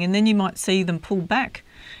interesting thing. And then you might see them pull back,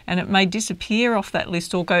 and it may disappear off that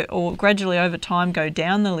list or gradually over time go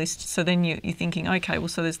down the list. So then you're thinking, okay, well,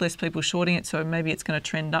 so there's less people shorting it, so maybe it's going to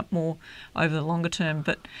trend up more over the longer term.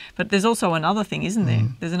 But there's also another thing, isn't there?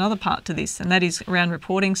 There's another part to this, and that is around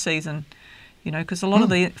reporting season. You know, because a lot of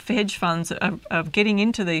the hedge funds are getting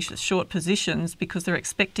into these short positions because they're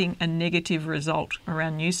expecting a negative result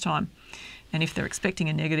around news time. And if they're expecting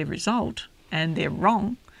a negative result and they're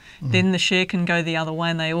wrong, then the share can go the other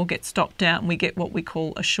way and they all get stopped out and we get what we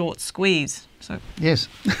call a short squeeze. So yes.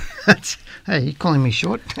 Hey, you're calling me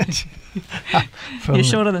short? You're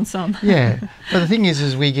shorter than some. Yeah. But the thing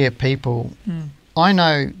is we get people... I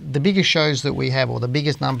know the biggest shows that we have, or the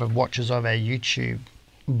biggest number of watchers of our YouTube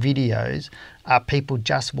videos, are people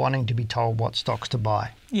just wanting to be told what stocks to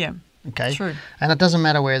buy. Yeah. Okay. True. And it doesn't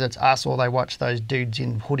matter whether it's us or they watch those dudes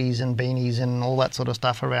in hoodies and beanies and all that sort of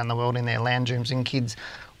stuff around the world in their lounge rooms and kids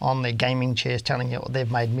on their gaming chairs telling you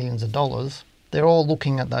they've made millions of dollars. They're all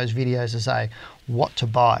looking at those videos to say what to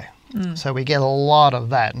buy. So we get a lot of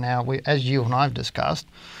that. Now, as you and I've discussed,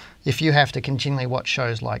 if you have to continually watch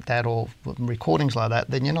shows like that or recordings like that,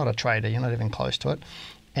 then you're not a trader. You're not even close to it.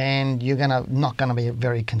 And you're not going to be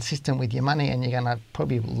very consistent with your money, and you're going to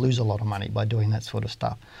probably lose a lot of money by doing that sort of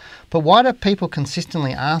stuff. But why do people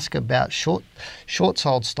consistently ask about short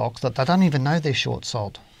sold stocks that they don't even know they're short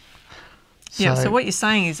sold? So what you're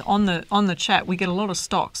saying is on the chat we get a lot of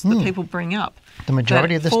stocks that people bring up. The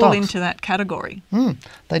majority of the fall stocks into that category.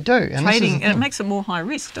 They do. And trading, and it makes it more high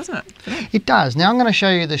risk, doesn't it? It does. Now I'm going to show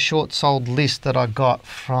you the short sold list that I got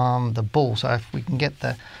from the bull. So if we can get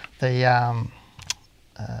the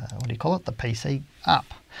what do you call it? The PC up.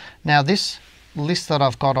 Now this list that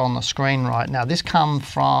I've got on the screen right now, this comes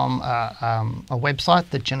from a website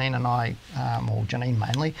that Janine and I, or Janine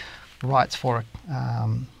mainly, writes for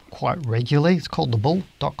quite regularly. It's called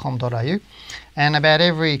thebull.com.au, and about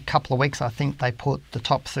every couple of weeks I think they put the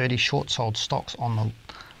top 30 short sold stocks on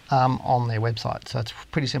their website. So it's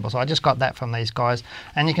pretty simple. So I just got that from these guys,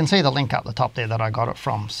 and you can see the link up the top there that I got it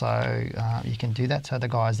from. So you can do that. So the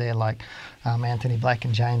guys there like Anthony Black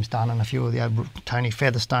and James Dunn and a few of the other, Tony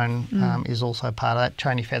Featherstone is also part of that.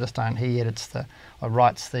 Tony Featherstone, he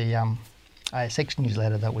writes the ASX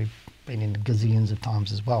newsletter that we've been in gazillions of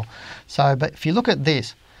times as well. So, but if you look at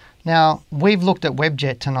this, now we've looked at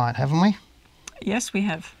Webjet tonight, haven't we? Yes, we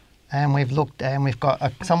have. And we've looked, and we've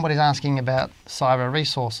got somebody's asking about cyber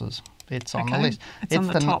resources. It's on the list. It's on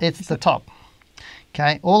the top. It's the top.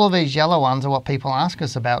 Okay, all of these yellow ones are what people ask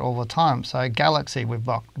us about all the time. So Galaxy, we've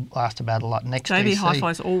asked about a lot. Next JB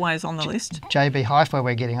Hi-Fi is always on the list. JB Hi-Fi,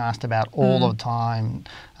 we're getting asked about all the time.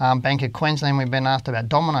 Bank of Queensland, we've been asked about.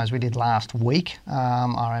 Domino's, we did last week,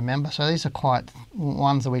 I remember. So these are quite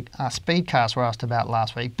ones that Speedcast were asked about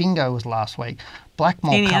last week. Bingo was last week.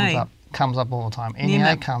 Blackmore comes up all the time.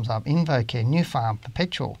 NEA comes up. Invocare, New Farm,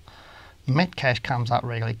 Perpetual. Metcash comes up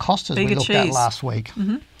regularly. Costas we looked at last week.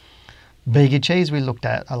 Bega Cheese we looked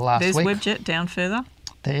at last week. There's Webjet down further.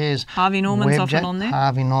 There's Harvey Norman's often on there.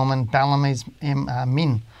 Harvey Norman, Bellamy's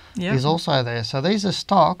Min is also there. So these are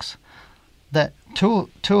stocks that two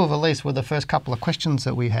of at least were the first couple of questions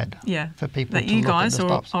that we had for people that to you look guys at the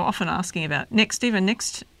stocks. are often asking about. Next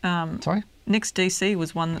DC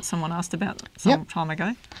was one that someone asked about some time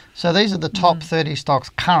ago. So these are the top 30 stocks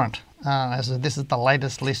current. This is the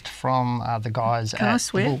latest list from the guys Can I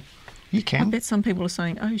swear? You can. I bet some people are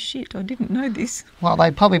saying, oh shit, I didn't know this. Well,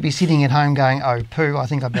 they'd probably be sitting at home going, oh poo, I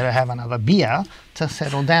think I better have another beer to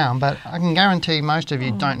settle down. But I can guarantee most of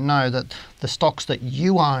you don't know that the stocks that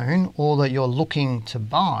you own or that you're looking to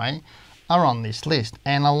buy are on this list.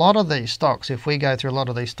 And a lot of these stocks, if we go through a lot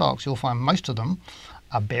of these stocks, you'll find most of them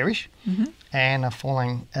are bearish and are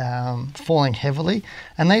falling heavily.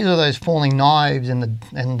 And these are those falling knives and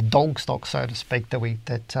the dog stock, so to speak,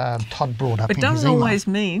 that Todd brought up in his email. It doesn't always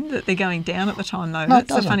mean that they're going down at the time, though. No,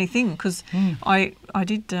 That's the funny thing, because I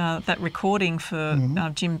did that recording for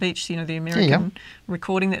Jim Beach, the American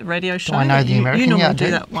recording, that radio show. I know the American. You normally I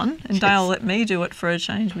do that one, and Dale let me do it for a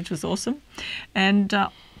change, which was awesome. And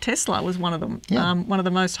Tesla was one of them, one of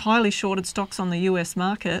the most highly shorted stocks on the US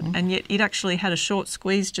market, and yet it actually had a short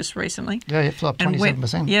squeeze just recently. Yeah, it flew up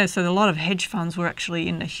 27%. So a lot of hedge funds were actually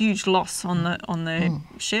in a huge loss on their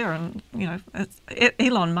share, and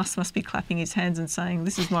Elon Musk must be clapping his hands and saying,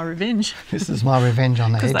 "This is my revenge." This is my revenge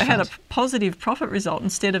on the hedge funds. Because they had a positive profit result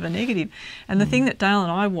instead of a negative. And the thing that Dale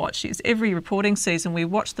and I watch is every reporting season we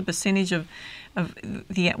watch the percentage of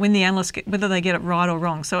when the analysts whether they get it right or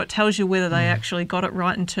wrong. So it tells you whether they actually got it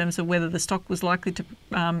right in terms of whether the stock was likely to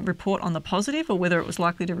report on the positive, or whether it was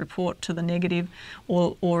likely to report to the negative,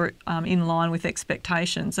 or in line with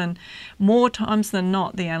expectations. And more times than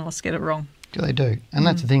not, the analysts get it wrong. They do. And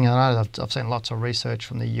that's the thing. I know I've seen lots of research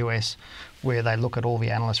from the US where they look at all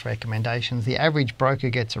the analyst recommendations. The average broker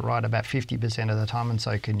gets it right about 50% of the time, and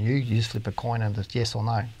so can you. You just flip a coin and it's yes or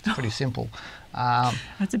no. It's pretty simple.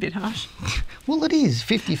 That's a bit harsh. Well, it is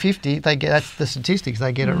 50-50. That's the statistics.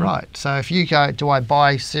 They get it right. So if you go, do I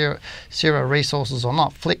buy Sierra Resources or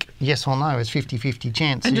not? Flick yes or no. It's 50-50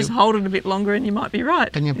 chance. And just hold it a bit longer, and you might be right.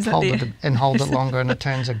 And you hold it longer, and it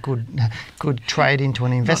turns a good trade into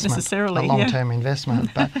an investment, not necessarily, a long-term investment.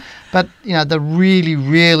 But the really,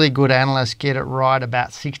 really good analysts get it right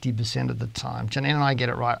about 60% of the time. Janine and I get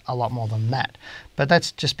it right a lot more than that. But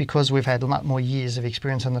that's just because we've had a lot more years of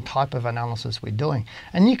experience on the type of analysis we're doing.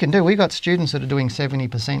 And we've got students that are doing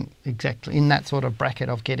 70% exactly in that sort of bracket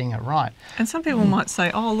of getting it right. And some people might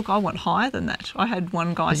say, oh, look, I want higher than that. I had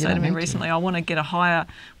one guy say to me recently, I want to get a higher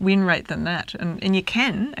win rate than that. And you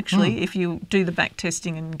can, actually, if you do the back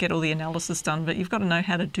testing and get all the analysis done, but you've got to know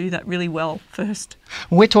how to do that really well first.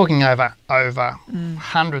 We're talking over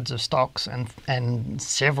hundreds of stocks and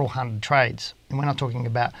several hundred trades. And we're not talking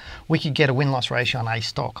about, we could get a win-loss ratio on a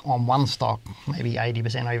stock, on one stock, maybe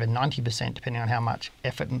 80% or even 90%, depending on how much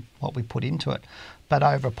effort and what we put into it. But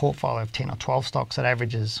over a portfolio of 10 or 12 stocks that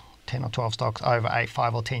averages 10 or 12 stocks over 8,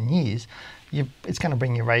 5 or 10 years, it's going to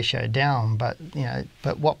bring your ratio down. But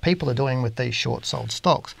what people are doing with these short-sold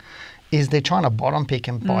stocks is they're trying to bottom pick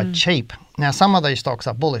and buy cheap. Now, some of these stocks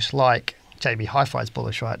are bullish, like JB Hi-Fi is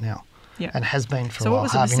bullish right now. Yeah. And has been for a while. while.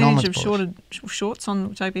 So what was the percentage of shorts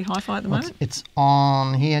on JB Hi-Fi at the moment? It's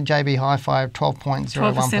on here, JB Hi-Fi, 12.01%.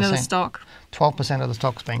 12% of the stock. 12% of the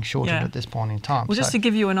stock's being shorted at this point in time. Well, just to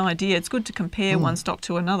give you an idea, it's good to compare one stock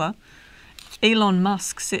to another. Elon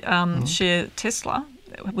Musk's share Tesla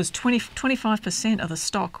was 25% of the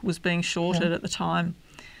stock was being shorted at the time.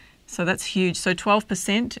 So that's huge. So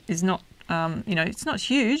 12% is not, it's not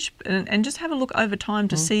huge. And just have a look over time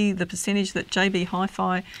to see the percentage that JB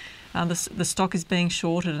Hi-Fi the stock is being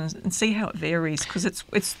shorted, and see how it varies, because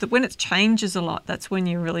when it changes a lot, that's when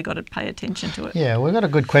you really got to pay attention to it. Yeah, we've got a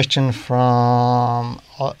good question from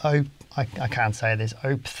I can't say this,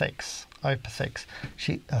 Opthex.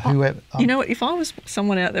 Whoever. You know what? If I was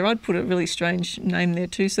someone out there, I'd put a really strange name there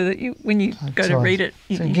too, so that when you go to read it,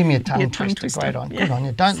 so give me a tongue twister. Great on, good on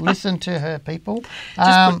you. Don't listen to her, people.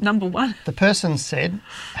 Just put number one. The person said,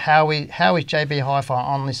 "How is JB Hi-Fi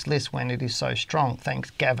on this list when it is so strong?"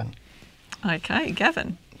 Thanks, Gavin. Okay,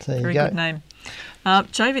 Gavin. Very good name.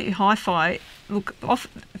 JB Hi-Fi, look,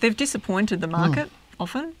 they've disappointed the market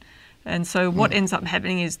often, and so what ends up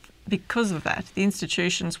happening is, because of that, the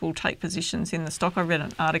institutions will take positions in the stock. I read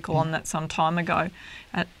an article on that some time ago,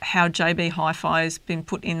 at how JB Hi-Fi has been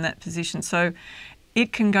put in that position. So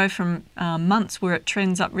it can go from months where it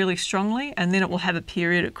trends up really strongly, and then it will have a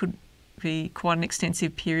period, it could be quite an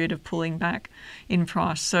extensive period of pulling back in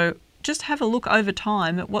price. So just have a look over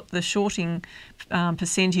time at what the shorting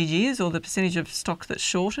percentage is, or the percentage of stock that's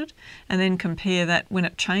shorted, and then compare that when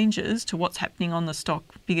it changes to what's happening on the stock,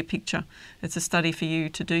 bigger picture. It's a study for you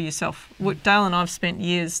to do yourself. Dale and I have spent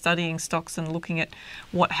years studying stocks and looking at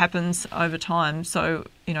what happens over time. So,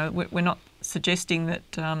 we're not suggesting that...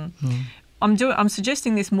 I'm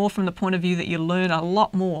suggesting this more from the point of view that you learn a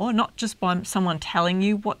lot more, not just by someone telling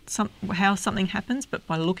you how something happens, but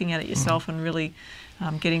by looking at it yourself and really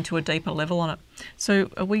getting to a deeper level on it. So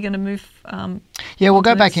are we going to move? We'll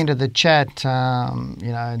go back into the chat,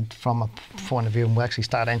 from a point of view, and we'll actually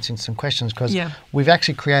start answering some questions, because we've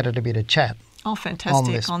actually created a bit of chat. Oh,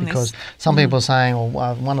 fantastic! Because some people are saying, or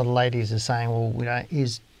one of the ladies is saying,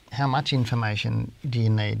 how much information do you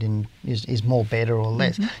need, and is more better or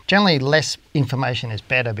less? Generally, less information is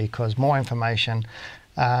better, because more information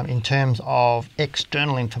in terms of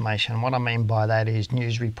external information. What I mean by that is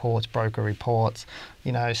news reports, broker reports,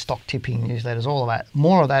 stock tipping newsletters, all of that.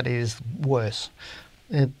 More of that is worse.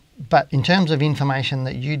 But in terms of information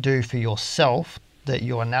that you do for yourself, that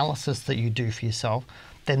your analysis that you do for yourself,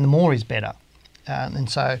 then the more is better. And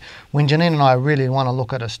so when Janine and I really want to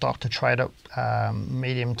look at a stock to trade it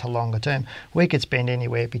medium to longer term, we could spend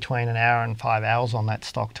anywhere between an hour and 5 hours on that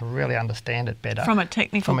stock to really understand it better. From a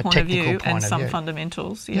technical point of view and some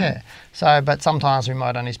fundamentals. Yeah. So, but sometimes we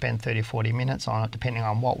might only spend 30, 40 minutes on it, depending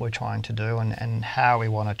on what we're trying to do and how we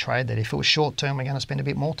want to trade that. If it was short term, we're going to spend a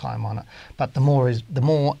bit more time on it. But the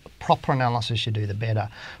more proper analysis you do, the better.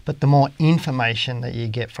 But the more information that you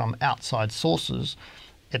get from outside sources,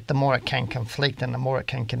 the more it can conflict and the more it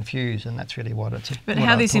can confuse, and that's really what it's about. But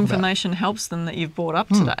how this information helps them that you've brought up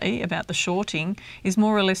today about the shorting is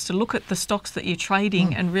more or less to look at the stocks that you're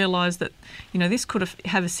trading and realise that, this could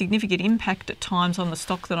have a significant impact at times on the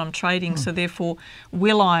stock that I'm trading, so therefore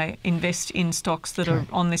will I invest in stocks that are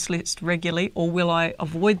on this list regularly, or will I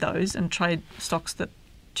avoid those and trade stocks that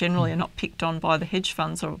generally are not picked on by the hedge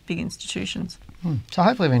funds or big institutions? So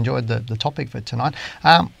hopefully you've enjoyed the topic for tonight.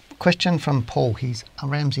 Question from Paul. He's a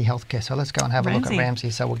Ramsay Healthcare. So let's go and have a look at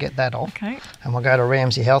Ramsay. So we'll get that off. Okay. And we'll go to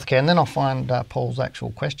Ramsay Healthcare, and then I'll find Paul's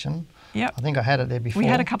actual question. Yep. I think I had it there before. We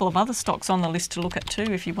had a couple of other stocks on the list to look at too,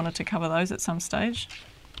 if you wanted to cover those at some stage.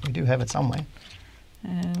 We do have it somewhere.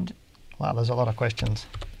 And wow, there's a lot of questions.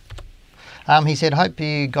 He said, hope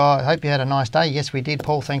you had a nice day. Yes, we did,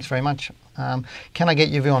 Paul. Thanks very much. Can I get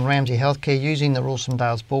your view on Ramsay Healthcare? Using the rules from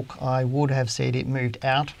Dale's book, I would have said it moved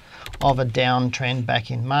out of a downtrend back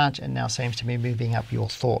in March and now seems to be moving up. Your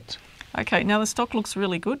thoughts? Okay, now the stock looks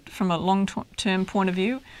really good from a long-term point of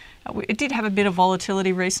view. It did have a bit of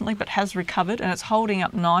volatility recently, but has recovered, and it's holding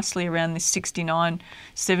up nicely around this $69,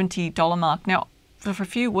 $70 mark. Now, for a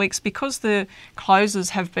few weeks, because the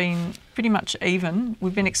closes have been pretty much even,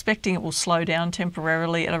 we've been expecting it will slow down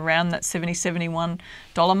temporarily at around that $70,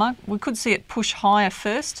 $71 mark. We could see it push higher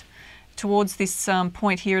first towards this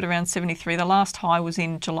point here at around 73. The last high was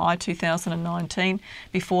in July 2019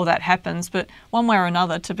 before that happens. But one way or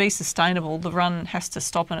another, to be sustainable, the run has to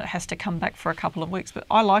stop and it has to come back for a couple of weeks. But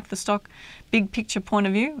I like the stock, big picture point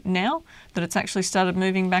of view, now that it's actually started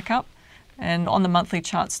moving back up. And on the monthly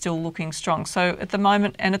chart, still looking strong. So at the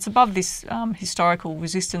moment, and it's above this historical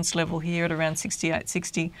resistance level here at around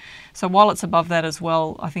 68.60. So while it's above that as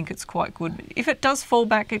well, I think it's quite good. If it does fall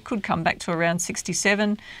back, it could come back to around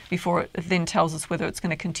 67 before it then tells us whether it's going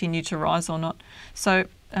to continue to rise or not. So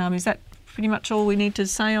is that pretty much all we need to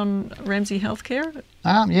say on Ramsay Healthcare?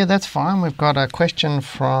 Yeah, that's fine. We've got a question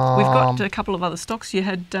from... We've got a couple of other stocks. You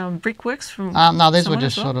had Brickworks from... no, these were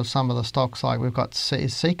just sort of some of the stocks. Like we've got...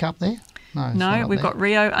 Is Seek up there? No, we've got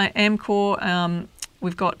Rio, Amcor,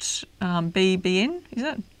 we've got BBN, is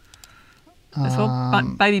it? As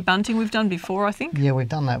well. Baby Bunting we've done before, I think. Yeah, we've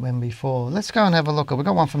done that one before. Let's go and have a look. We've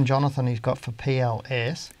got one from Jonathan he's got for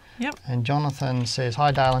PLS. Yep. And Jonathan says,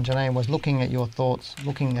 "Hi Dale and Janine, was looking at your thoughts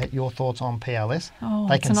on PLS. Oh,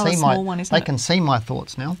 it's another small one, isn't it? They can see my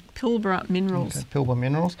thoughts now. Pilbara Minerals. Okay, Pilbara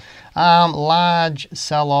Minerals. Large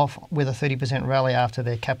sell-off with a 30% rally after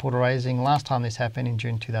their capital raising. Last time this happened in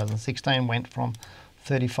June 2016, went from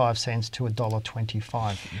 35 cents to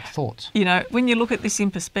 $1.25. Thoughts? When you look at this in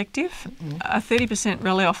perspective, a 30%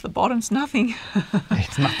 rally off the bottom's nothing.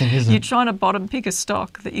 It's nothing, isn't it? You're trying to bottom pick a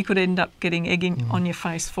stock that you could end up getting egging on your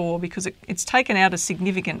face for, because it's taken out a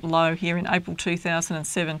significant low here in April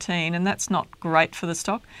 2017, and that's not great for the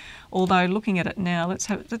stock. Although looking at it now, let's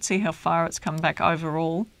see how far it's come back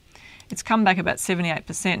overall. It's come back about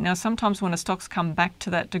 78%. Now, sometimes when a stock's come back to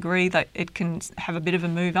that degree, it can have a bit of a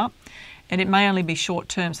move up, and it may only be short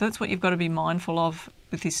term. So that's what you've got to be mindful of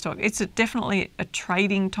with this stock. It's definitely a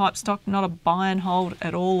trading type stock, not a buy and hold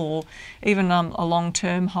at all, or even a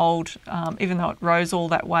long-term hold. Even though it rose all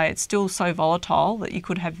that way, it's still so volatile that you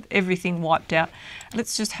could have everything wiped out.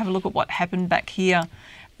 Let's just have a look at what happened back here.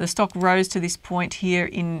 The stock rose to this point here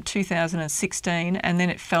in 2016, and then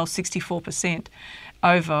it fell 64%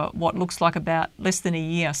 over what looks like about less than a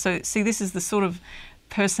year. So see, this is the sort of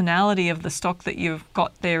personality of the stock that you've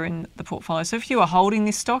got there in the portfolio. So if you were holding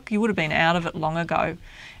this stock, you would have been out of it long ago,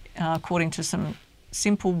 according to some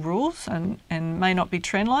simple rules, and may not be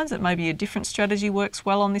trend lines. It may be a different strategy works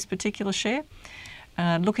well on this particular share.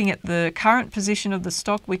 Looking at the current position of the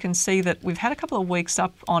stock, we can see that we've had a couple of weeks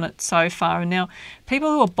up on it so far. And now people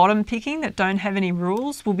who are bottom picking that don't have any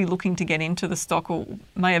rules will be looking to get into the stock, or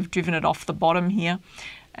may have driven it off the bottom here.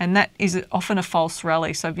 And that is often a false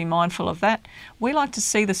rally, so be mindful of that. We like to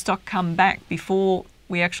see the stock come back before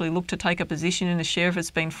we actually look to take a position in a share if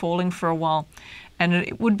it's been falling for a while. And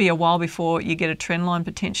it would be a while before you get a trend line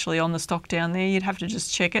potentially on the stock down there. You'd have to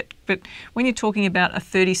just check it. But when you're talking about a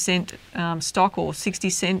 30 cent stock or 60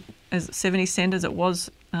 cent, 70 cent as it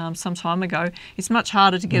was some time ago, it's much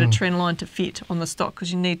harder to get a trend line to fit on the stock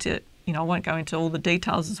because you need to, I won't go into all the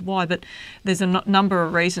details as why, but there's a number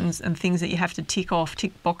of reasons and things that you have to tick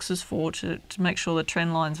boxes for to make sure the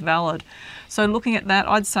trend line's valid. So looking at that,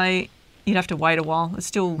 I'd say you'd have to wait a while. It's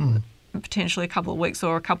still potentially a couple of weeks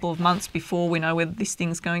or a couple of months before we know whether this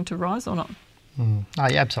thing's going to rise or not. Oh,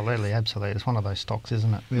 yeah, absolutely. It's one of those stocks,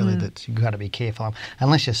 isn't it? Really, that you've got to be careful of.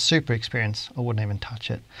 Unless you're super experienced, I wouldn't even touch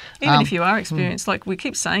it. Even if you are experienced, like we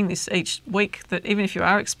keep saying this each week, that even if you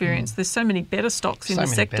are experienced, there's so many better stocks in the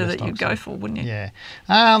sector that you'd go for, wouldn't you?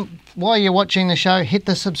 Yeah. While you're watching the show, hit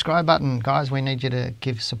the subscribe button, guys. We need you to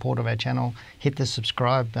give support of our channel. Hit the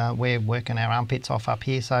subscribe. We're working our armpits off up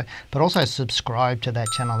here, but also subscribe to that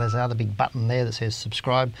channel. There's another big button there that says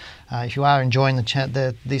subscribe. If you are enjoying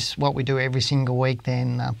what we do every single week,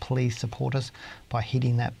 then please support us by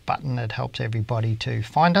hitting that button. It helps everybody to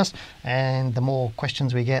find us, and the more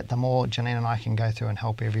questions we get, the more Janine and I can go through and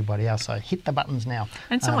help everybody else. So hit the buttons now.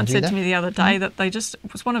 And someone said to me the other day that it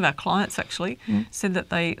was one of our clients actually, said that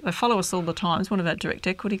they follow us all the time. It's one of our direct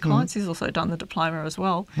equity clients. He's also done the diploma as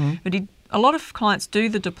well. But a lot of clients do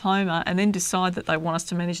the diploma and then decide that they want us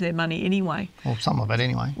to manage their money anyway. Or some of it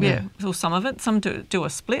anyway. Yeah, or some of it. Some do a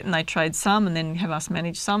split and they trade some and then have us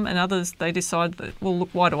manage some, and others they decide that, well, look,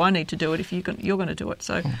 why do I need to do it if you're going to do it?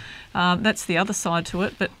 So that's the other side to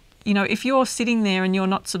it. But if you're sitting there and you're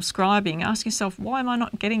not subscribing, ask yourself, why am I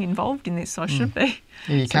not getting involved in this? I should be.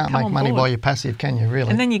 Yeah, you can't make money while you're passive, can you,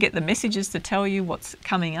 really? And then you get the messages to tell you what's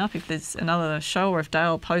coming up. If there's another show or if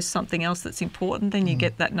Dale posts something else that's important, then you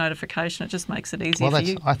get that notification. It just makes it easier for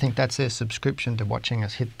you. I think that's their subscription to watching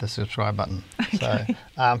us. Hit the subscribe button. Okay.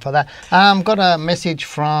 So for that. Got a message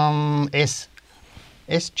from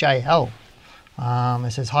SJL.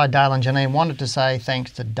 It says, hi, Dale and Janine. Wanted to say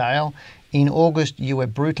thanks to Dale. In August, you were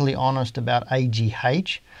brutally honest about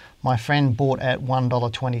AGH. My friend bought at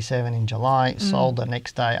 $1.27 in July, sold the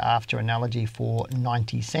next day after analogy for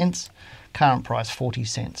 90 cents. Current price 40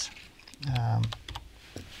 cents.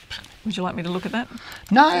 Would you like me to look at that?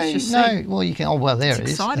 No. Well, you can. Oh, well, there it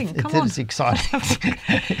is. Exciting. It is exciting.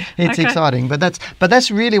 It's exciting, but that's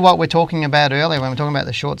really what we're talking about earlier when we're talking about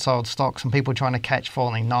the short sold stocks and people trying to catch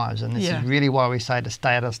falling knives. And this is really why we say to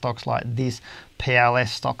stay out of stocks like this, PLS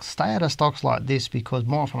stocks. Stay out of stocks like this because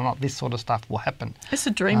more often than not, this sort of stuff will happen. It's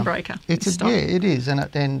a dream breaker. It is, and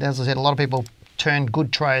as I said, a lot of people turn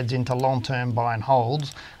good trades into long-term buy and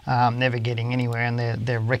holds, never getting anywhere, and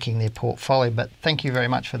they're wrecking their portfolio. But thank you very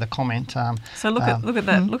much for the comment. So look at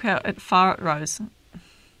that. Look how far it rose.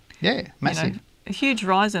 Yeah, massive. A huge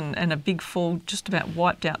rise and a big fall just about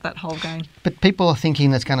wiped out that whole game. But people are thinking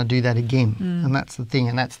that's going to do that again, and that's the thing,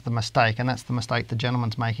 and that's the mistake, the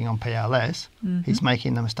gentleman's making on PLS. He's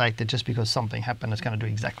making the mistake that just because something happened, it's going to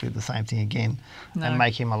do exactly the same thing again and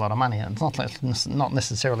make him a lot of money. And it's not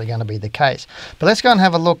necessarily going to be the case. But let's go and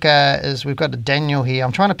have a look, as we've got Daniel here.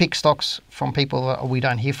 I'm trying to pick stocks from people that we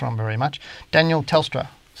don't hear from very much. Daniel, Telstra.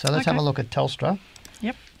 So let's have a look at Telstra.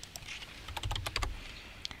 Yep.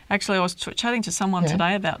 Actually, I was chatting to someone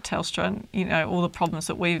today about Telstra and, all the problems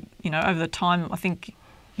that we've, over the time, I think,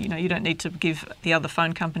 you don't need to give the other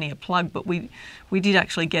phone company a plug, but we did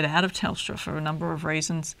actually get out of Telstra for a number of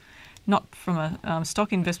reasons, not from a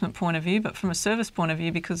stock investment point of view, but from a service point of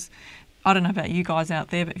view, because I don't know about you guys out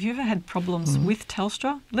there, but have you ever had problems with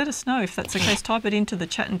Telstra? Let us know if that's the case. Type it into the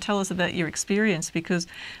chat and tell us about your experience, because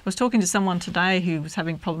I was talking to someone today who was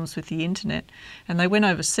having problems with the internet, and they went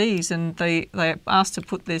overseas and they asked to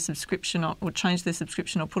put their subscription or change their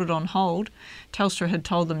subscription or put it on hold. Telstra had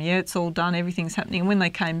told them, yeah, it's all done, everything's happening. And when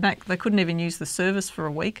they came back, they couldn't even use the service for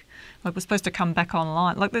a week. Like, we're supposed to come back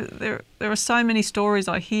online. Like, there are so many stories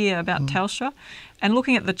I hear about Telstra, and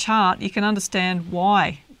looking at the chart, you can understand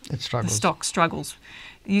why the stock struggles.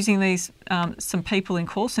 Using these some people in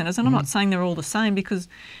call centres, and I'm not saying they're all the same, because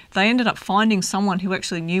they ended up finding someone who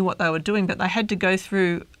actually knew what they were doing, but they had to go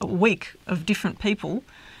through a week of different people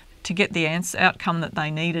to get the outcome that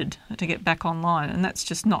they needed to get back online, and that's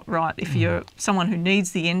just not right. If you're someone who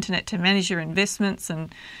needs the internet to manage your investments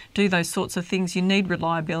and do those sorts of things, you need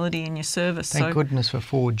reliability in your service. Thank goodness for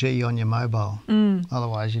 4G on your mobile.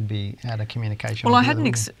 Otherwise, you'd be out of communication. Well, I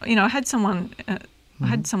had someone. I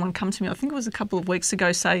had someone come to me, I think it was a couple of weeks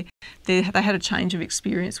ago, say they had a change of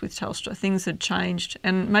experience with Telstra. Things had changed,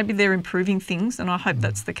 and maybe they're improving things, and I hope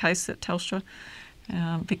that's the case at Telstra.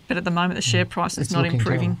 But at the moment, the share price is not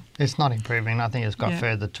improving. It's not improving. I think it's got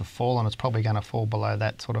further to fall, and it's probably going to fall below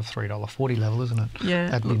that sort of $3.40 level, isn't it? Yeah.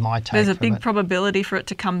 That'd be my take. There's a big probability for it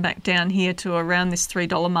to come back down here to around this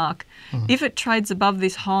 $3 mark. If it trades above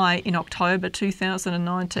this high in October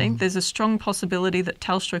 2019, there's a strong possibility that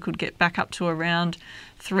Telstra could get back up to around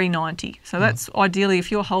 $3.90. So that's ideally,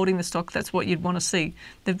 if you're holding the stock, that's what you'd want to see.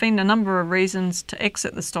 There have been a number of reasons to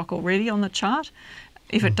exit the stock already on the chart.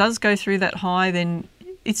 If it does go through that high, then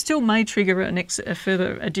it still may trigger a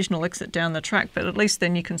further additional exit down the track, but at least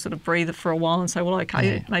then you can sort of breathe for a while and say, well,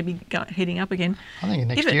 okay, maybe heading up again. I think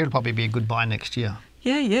next year it'll probably be a good buy next year.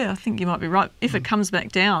 Yeah, I think you might be right. If it comes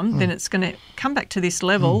back down, then it's going to come back to this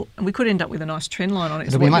level, and we could end up with a nice trend line on it.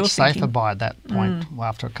 It'll be much safer buy at that point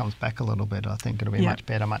after it comes back a little bit. I think it'll be much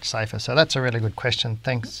better, much safer. So that's a really good question.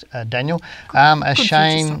 Thanks, Daniel.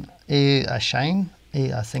 Shane,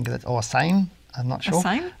 I think that's, or Sane, I'm not sure.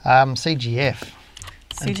 CGF.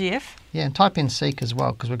 CGF? And type in Seek as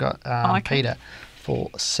well, because we've got Peter for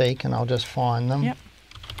Seek, and I'll just find them. Yep.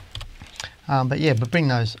 But bring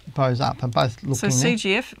those up, and both looking. So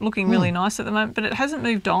CGF looking really nice at the moment, but it hasn't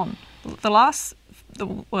moved on.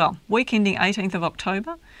 The week ending 18th of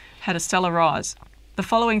October had a stellar rise. The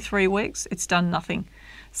following 3 weeks, it's done nothing.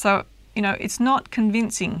 So it's not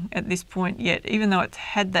convincing at this point yet, even though it's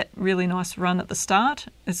had that really nice run at the start.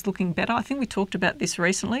 It's looking better. I think we talked about this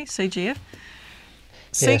recently, CGF.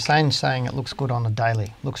 Saying it looks good on a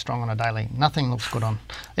daily, looks strong on a daily. Nothing looks good on.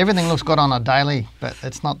 Everything looks good on a daily, but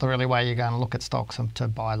it's not the really way you're going to look at stocks to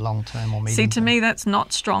buy long term or medium. See, to me, that's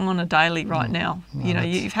not strong on a daily right now. No,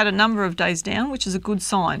 you've had a number of days down, which is a good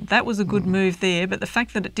sign. That was a good move there, but the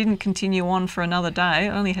fact that it didn't continue on for another day, it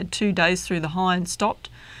only had 2 days through the high and stopped.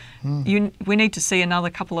 We need to see another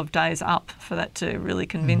couple of days up for that to really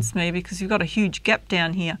convince me, because you've got a huge gap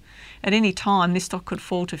down here. At any time, this stock could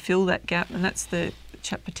fall to fill that gap, and that's the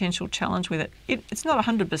potential challenge with it. It's not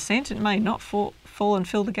 100%. It may not fall and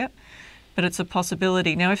fill the gap, but it's a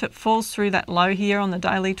possibility. Now, if it falls through that low here on the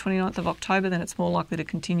daily 29th of October, then it's more likely to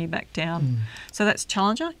continue back down. So that's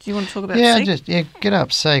Challenger. Do you want to talk about Seek? Get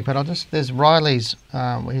up Seek, but there's Riley's.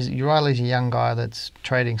 Riley's a young guy that's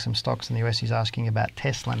trading some stocks in the US. He's asking about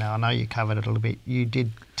Tesla now. I know you covered it a little bit. You did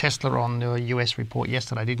Tesla on the US report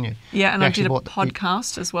yesterday, didn't you? Yeah, and I did a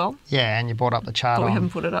podcast as well. Yeah, and you brought up the chart. But we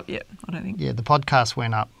haven't put it up yet, I don't think. Yeah, the podcast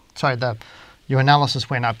went up. Sorry, your analysis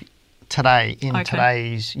went up today in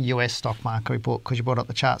today's US stock market report, because you brought up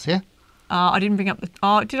the charts, yeah? I didn't bring up did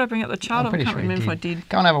I bring up the chart? I can't remember if I did.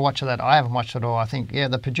 Go and have a watch of that. I haven't watched it all. I think,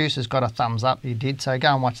 the producer's got a thumbs up. You did. So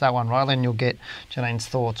go and watch that one, Riley, and you'll get Janine's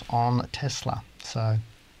thoughts on Tesla. So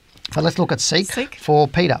let's look at Seek for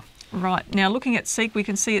Peter. Right. Now, looking at Seek, we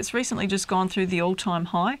can see it's recently just gone through the all-time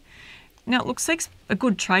high. Now, look, Seek's a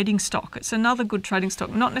good trading stock. It's another good trading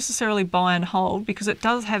stock, not necessarily buy and hold, because it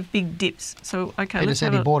does have big dips. So, Peter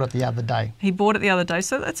said he bought it the other day. He bought it the other day,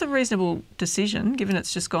 so that's a reasonable decision, given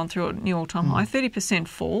it's just gone through a new all-time high. 30%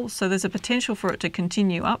 fall, so there's a potential for it to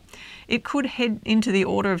continue up. It could head into the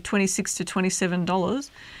order of $26 to $27.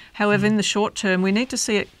 However, in the short term, we need to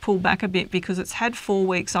see it pull back a bit, because it's had 4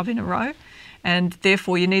 weeks up in a row, and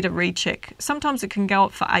therefore you need a recheck. Sometimes it can go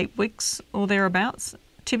up for 8 weeks or thereabouts.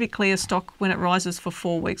 Typically, a stock, when it rises for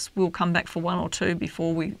 4 weeks, will come back for 1 or 2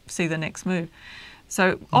 before we see the next move.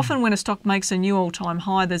 So often when a stock makes a new all-time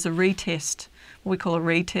high, there's a retest, what we call a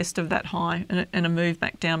retest of that high, and a move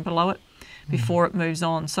back down below it before it moves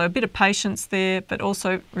on. So a bit of patience there, but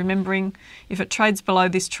also remembering if it trades below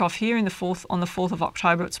this trough here on the 4th of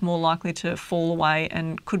October, it's more likely to fall away,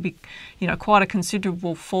 and could be, quite a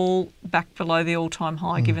considerable fall back below the all-time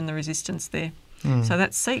high, given the resistance there. So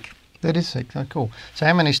that's Seek. That is Seek. Oh, cool. So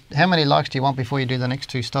how many likes do you want before you do the next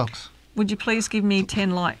 2 stocks? Would you please give me 10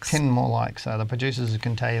 likes? 10 more likes. So the producers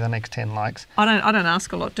can tell you the next 10 likes. I don't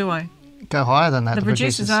ask a lot, do I? Go higher than that. The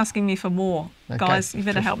producer's asking me for more. Okay. Guys, you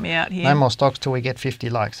better help me out here. No more stocks till we get 50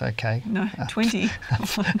 likes, okay? No, 20.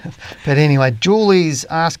 But anyway, Julie's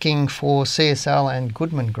asking for CSL and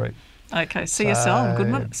Goodman Group. Okay, CSL and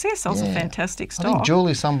Goodman. CSL's a fantastic stock. I think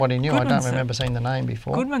Julie's somebody new. I don't remember seeing the name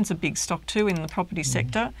before. Goodman's a big stock too in the property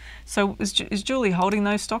sector. So is Julie holding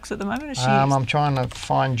those stocks at the moment? I'm trying to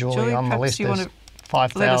find Julie on the list. There's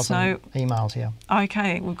 5,000 emails here.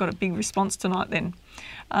 Okay, we've got a big response tonight then.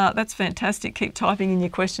 That's fantastic. Keep typing in your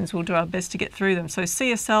questions. We'll do our best to get through them. So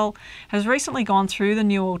CSL has recently gone through the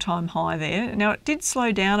new all-time high there. Now, it did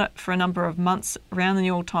slow down for a number of months around the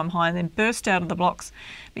new all-time high and then burst out of the blocks.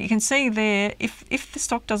 But you can see there, if the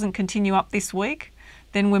stock doesn't continue up this week,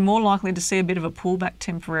 then we're more likely to see a bit of a pullback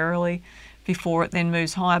temporarily before it then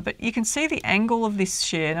moves higher. But you can see the angle of this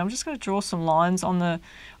share. Now, I'm just going to draw some lines on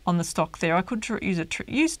the stock there. I could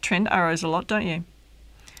use trend arrows a lot, don't you?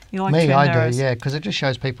 You like Me, trend I arrows? do, yeah, because it just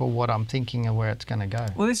shows people what I'm thinking and where it's going to go.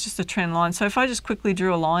 Well, this is just a trend line. So if I just quickly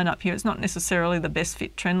drew a line up here, it's not necessarily the best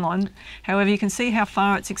fit trend line. However, you can see how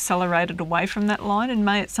far it's accelerated away from that line and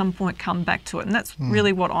may at some point come back to it. And that's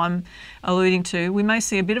really what I'm alluding to. We may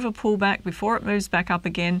see a bit of a pullback before it moves back up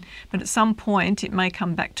again, but at some point it may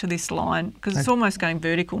come back to this line because it's almost going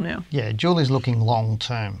vertical now. Yeah, Julie's looking long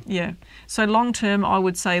term. Yeah. So long term, I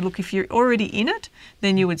would say, look, if you're already in it,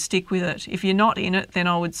 then you would stick with it. If you're not in it, then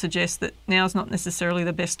I would suggest that now's not necessarily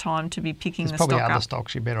the best time to be picking There's the stock up. probably other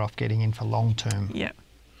stocks you're better off getting in for long term. Yeah.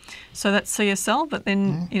 So that's CSL, but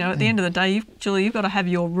then, at the end of the day, Julie, you've got to have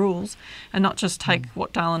your rules and not just take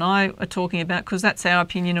what Dale and I are talking about, because that's our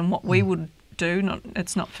opinion and what we would do.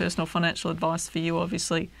 It's not personal financial advice for you,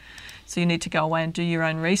 obviously. So you need to go away and do your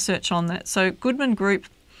own research on that. So Goodman Group,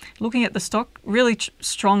 looking at the stock, really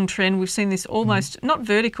strong trend. We've seen this almost, not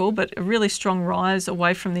vertical, but a really strong rise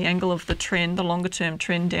away from the angle of the trend, the longer term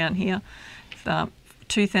trend down here,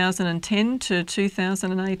 2010 to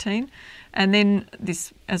 2018. And then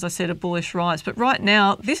this, as I said, a bullish rise. But right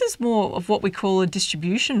now, this is more of what we call a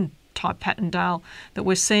distribution type pattern, Dale, that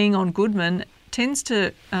we're seeing on Goodman. You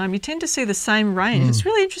tend to see the same range. It's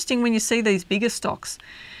really interesting when you see these bigger stocks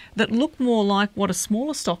that look more like what a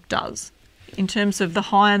smaller stock does, in terms of the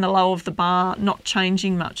high and the low of the bar not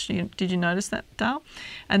changing much. Did you notice that, Dale?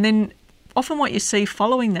 And then often what you see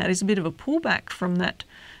following that is a bit of a pullback from that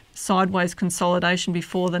sideways consolidation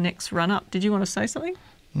before the next run up. Did you want to say something?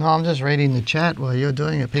 No, I'm just reading the chat while you're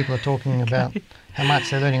doing it. People are talking about how much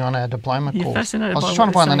they're learning on our diploma You're course. fascinated I was by just trying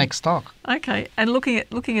what to find they're the saying. next stock. Okay, and looking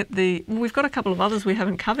at we've got a couple of others we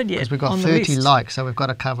haven't covered yet. Because we've got on the 30 list. likes, so we've got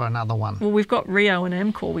to cover another one. Well, we've got Rio and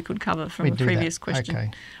Amcor we could cover from We a do previous that. question.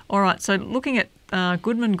 Okay. All right, so looking at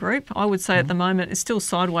Goodman Group, I would say at the moment it's still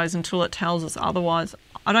sideways until it tells us otherwise.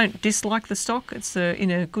 I don't dislike the stock. It's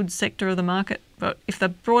in a good sector of the market, but if the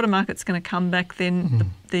broader market's going to come back,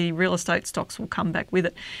 then the real estate stocks will come back with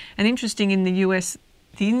it. And interesting, on the US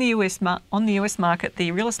market,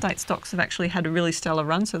 the real estate stocks have actually had a really stellar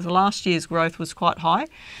run. So the last year's growth was quite high.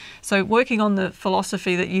 So working on the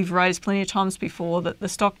philosophy that you've raised plenty of times before, that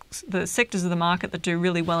the sectors of the market that do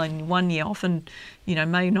really well in 1 year often,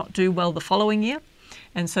 may not do well the following year.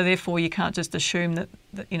 And so therefore you can't just assume that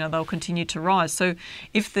they'll continue to rise. So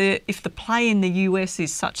if the play in the US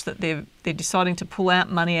is such that they're deciding to pull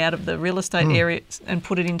out money out of the real estate areas and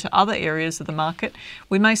put it into other areas of the market,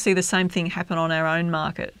 we may see the same thing happen on our own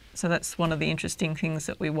market. So that's one of the interesting things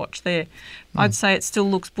that we watch there. I'd say it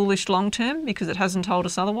still looks bullish long term because it hasn't told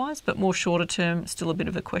us otherwise, but more shorter term, still a bit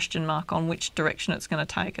of a question mark on which direction it's going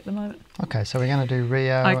to take at the moment. Okay, so we're going to do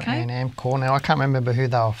Rio and Amcor. Now, I can't remember who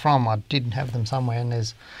they were from. I did have them somewhere, and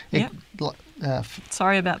there's...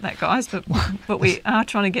 Sorry about that, guys, but we are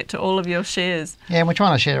trying to get to all of your shares. Yeah, and we're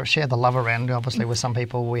trying to share the love around. Obviously, with some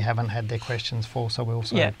people we haven't had their questions for, so we're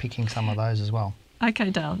also picking some of those as well.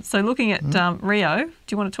 Okay, Dale. So looking at Rio, do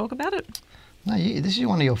you want to talk about it? No, this is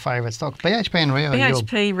one of your favourite stocks. BHP and Rio.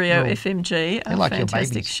 BHP, Rio, FMG are like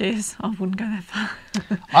fantastic shares. I wouldn't go that far.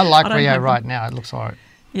 I like Rio right now. It looks all right.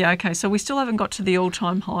 Yeah, okay. So we still haven't got to the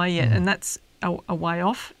all-time high yet, and that's a way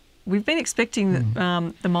off. We've been expecting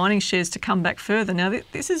the mining shares to come back further. Now,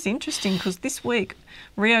 this is interesting because this week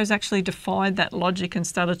Rio's actually defied that logic and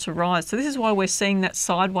started to rise. So this is why we're seeing that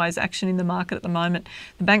sideways action in the market at the moment.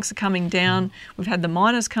 The banks are coming down. We've had the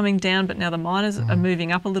miners coming down, but now the miners are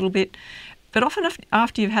moving up a little bit. But often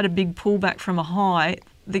after you've had a big pullback from a high,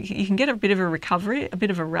 you can get a bit of a recovery, a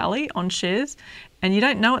bit of a rally on shares, and you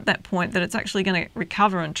don't know at that point that it's actually going to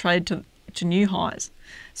recover and trade to new highs.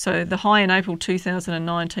 So the high in April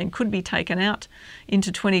 2019 could be taken out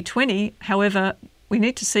into 2020. However, we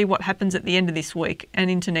need to see what happens at the end of this week and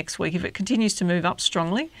into next week. If it continues to move up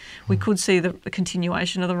strongly, we could see the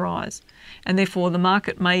continuation of the rise. And therefore, the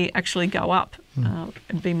market may actually go up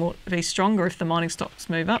and be stronger if the mining stocks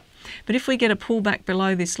move up. But if we get a pullback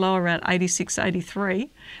below this low around 86, 83,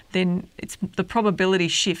 then the probability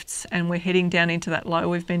shifts and we're heading down into that low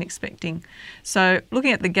we've been expecting. So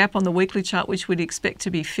looking at the gap on the weekly chart, which we'd expect to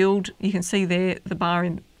be filled, you can see there the bar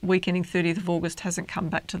in week ending 30th of August hasn't come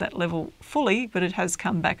back to that level fully, but it has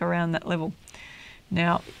come back around that level.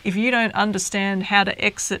 Now, if you don't understand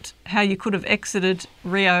how you could have exited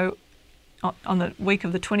Rio on the week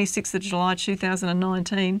of the 26th of July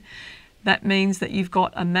 2019, that means that you've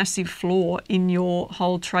got a massive flaw in your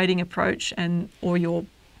whole trading approach or your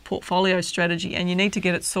portfolio strategy, and you need to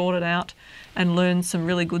get it sorted out and learn some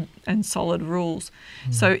really good and solid rules.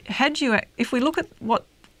 So if we look at what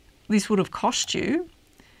this would have cost you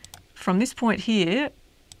from this point here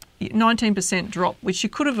 19% drop, which you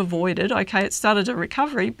could have avoided. Okay, it started a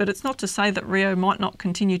recovery, but it's not to say that Rio might not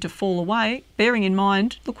continue to fall away. Bearing in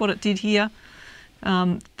mind, look what it did here,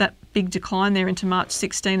 that big decline there into March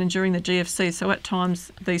 16 and during the GFC. So at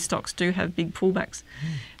times these stocks do have big pullbacks.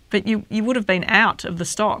 But you would have been out of the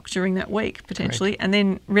stock during that week, potentially, Correct. and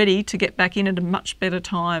then ready to get back in at a much better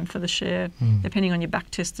time for the share, depending on your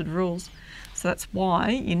back-tested rules. So that's why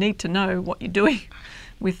you need to know what you're doing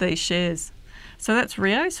with these shares. So that's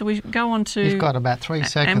Rio. So we go on to... You've got about 3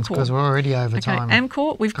 seconds because we're already over time.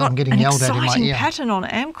 Amcor, we've got an exciting pattern on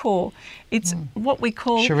Amcor. It's what we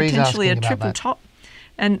call Cherie's potentially a asking about triple that. top.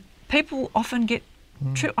 And people often get...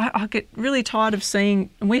 I get really tired of seeing...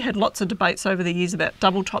 And we had lots of debates over the years about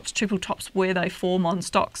double tops, triple tops, where they form on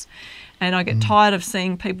stocks. And I get tired of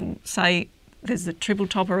seeing people say there's a triple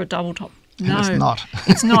top or a double top. No, it's not.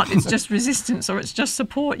 It's not. It's just resistance or it's just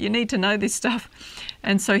support. You need to know this stuff.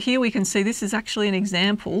 And so here we can see this is actually an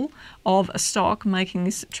example of a stock making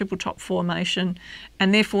this triple top formation.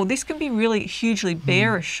 And therefore, this can be really hugely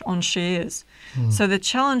bearish on shares. So the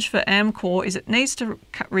challenge for Amcor is it needs to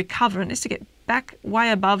recover. It needs to get back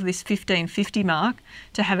way above this 1550 mark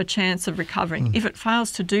to have a chance of recovering. If it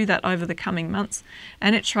fails to do that over the coming months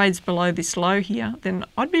and it trades below this low here, then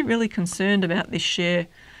I'd be really concerned about this share.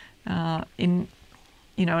 And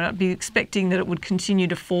I'd be expecting that it would continue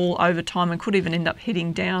to fall over time and could even end up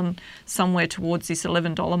heading down somewhere towards this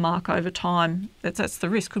 $11 mark over time. That's the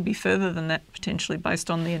risk. Could be further than that potentially, based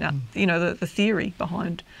on the theory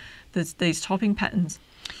behind these topping patterns.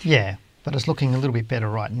 Yeah, but it's looking a little bit better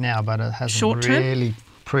right now, but it hasn't really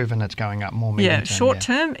proven it's going up more. Short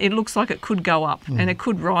term, it looks like it could go up and it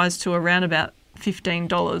could rise to around about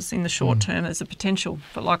 $15 in the short term as a potential.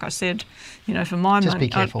 But like I said, for my money,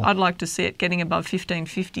 I'd like to see it getting above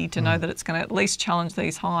 1550 to know that it's going to at least challenge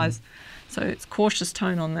these highs. So it's cautious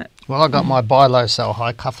tone on that. Well, I got my buy low, sell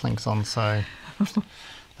high cufflinks on, so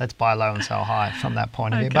let's buy low and sell high from that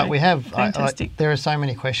point of view. But we have, there are so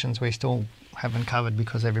many questions we still haven't covered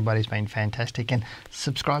because everybody's been fantastic. And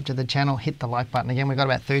subscribe to the channel, hit the like button again. We got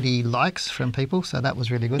about 30 likes from people, so that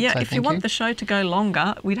was really good. Yeah, so if you want the show to go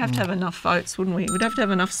longer, we'd have to have enough votes, wouldn't we? We'd have to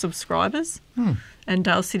have enough subscribers. And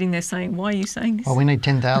Dale's sitting there saying, why are you saying this? Well, we need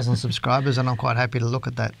 10,000 subscribers, and I'm quite happy to look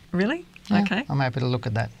at that. Really? Yeah, okay. I'm happy to look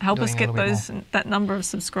at that. Help us get that number of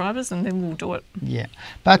subscribers and then we'll do it. Yeah.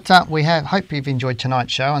 But hope you've enjoyed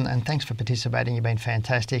tonight's show and thanks for participating. You've been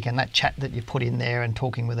fantastic. And that chat that you put in there and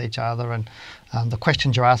talking with each other and the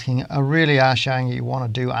questions you're asking really are showing you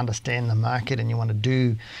want to understand the market and you want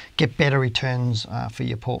to get better returns for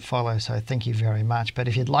your portfolio. So thank you very much. But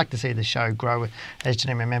if you'd like to see the show grow, as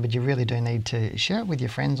Janine remembered, you really do need to share it with your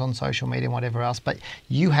friends on social media and whatever else. But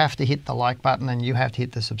you have to hit the like button and you have to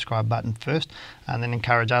hit the subscribe button first and then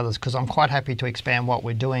encourage others, because I'm quite happy to expand what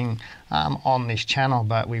we're doing on this channel,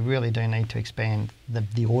 but we really do need to expand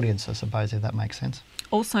the audience, I suppose, if that makes sense.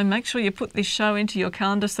 Also, make sure you put this show into your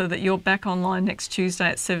calendar so that you're back online next Tuesday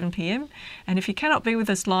at 7 p.m. And if you cannot be with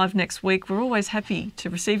us live next week, we're always happy to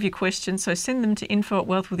receive your questions. So send them to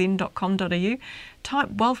info@wealthwithin.com.au.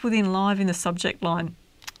 Type Wealth Within Live in the subject line.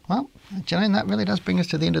 Well, Janine, that really does bring us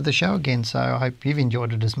to the end of the show again, so I hope you've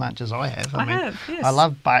enjoyed it as much as I have. I have, yes. I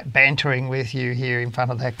love bantering with you here in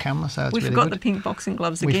front of that camera, so it's really good. We forgot the pink boxing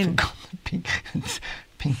gloves again. We forgot the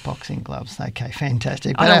pink boxing gloves. Okay,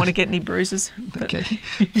 fantastic. I don't want to get any bruises. Okay.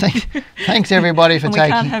 Thanks everybody for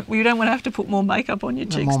taking... We don't want to have to put more makeup on your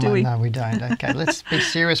cheeks, do we? No, we don't. Okay, let's be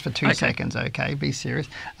serious for 2 seconds, okay? Be serious.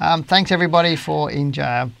 Thanks everybody for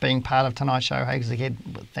being part of tonight's show. Hags again,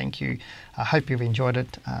 thank you. I hope you've enjoyed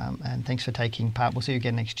it and thanks for taking part. We'll see you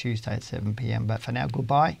again next Tuesday at 7 p.m. But for now,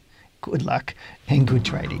 goodbye, good luck and good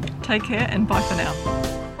trading. Take care and bye for now.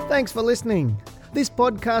 Thanks for listening. This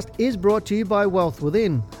podcast is brought to you by Wealth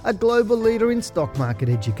Within, a global leader in stock market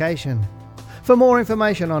education. For more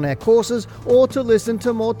information on our courses or to listen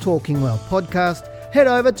to more Talking Wealth podcasts, head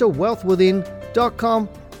over to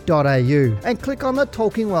wealthwithin.com.au and click on the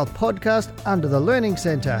Talking Wealth podcast under the Learning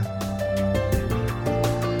Centre.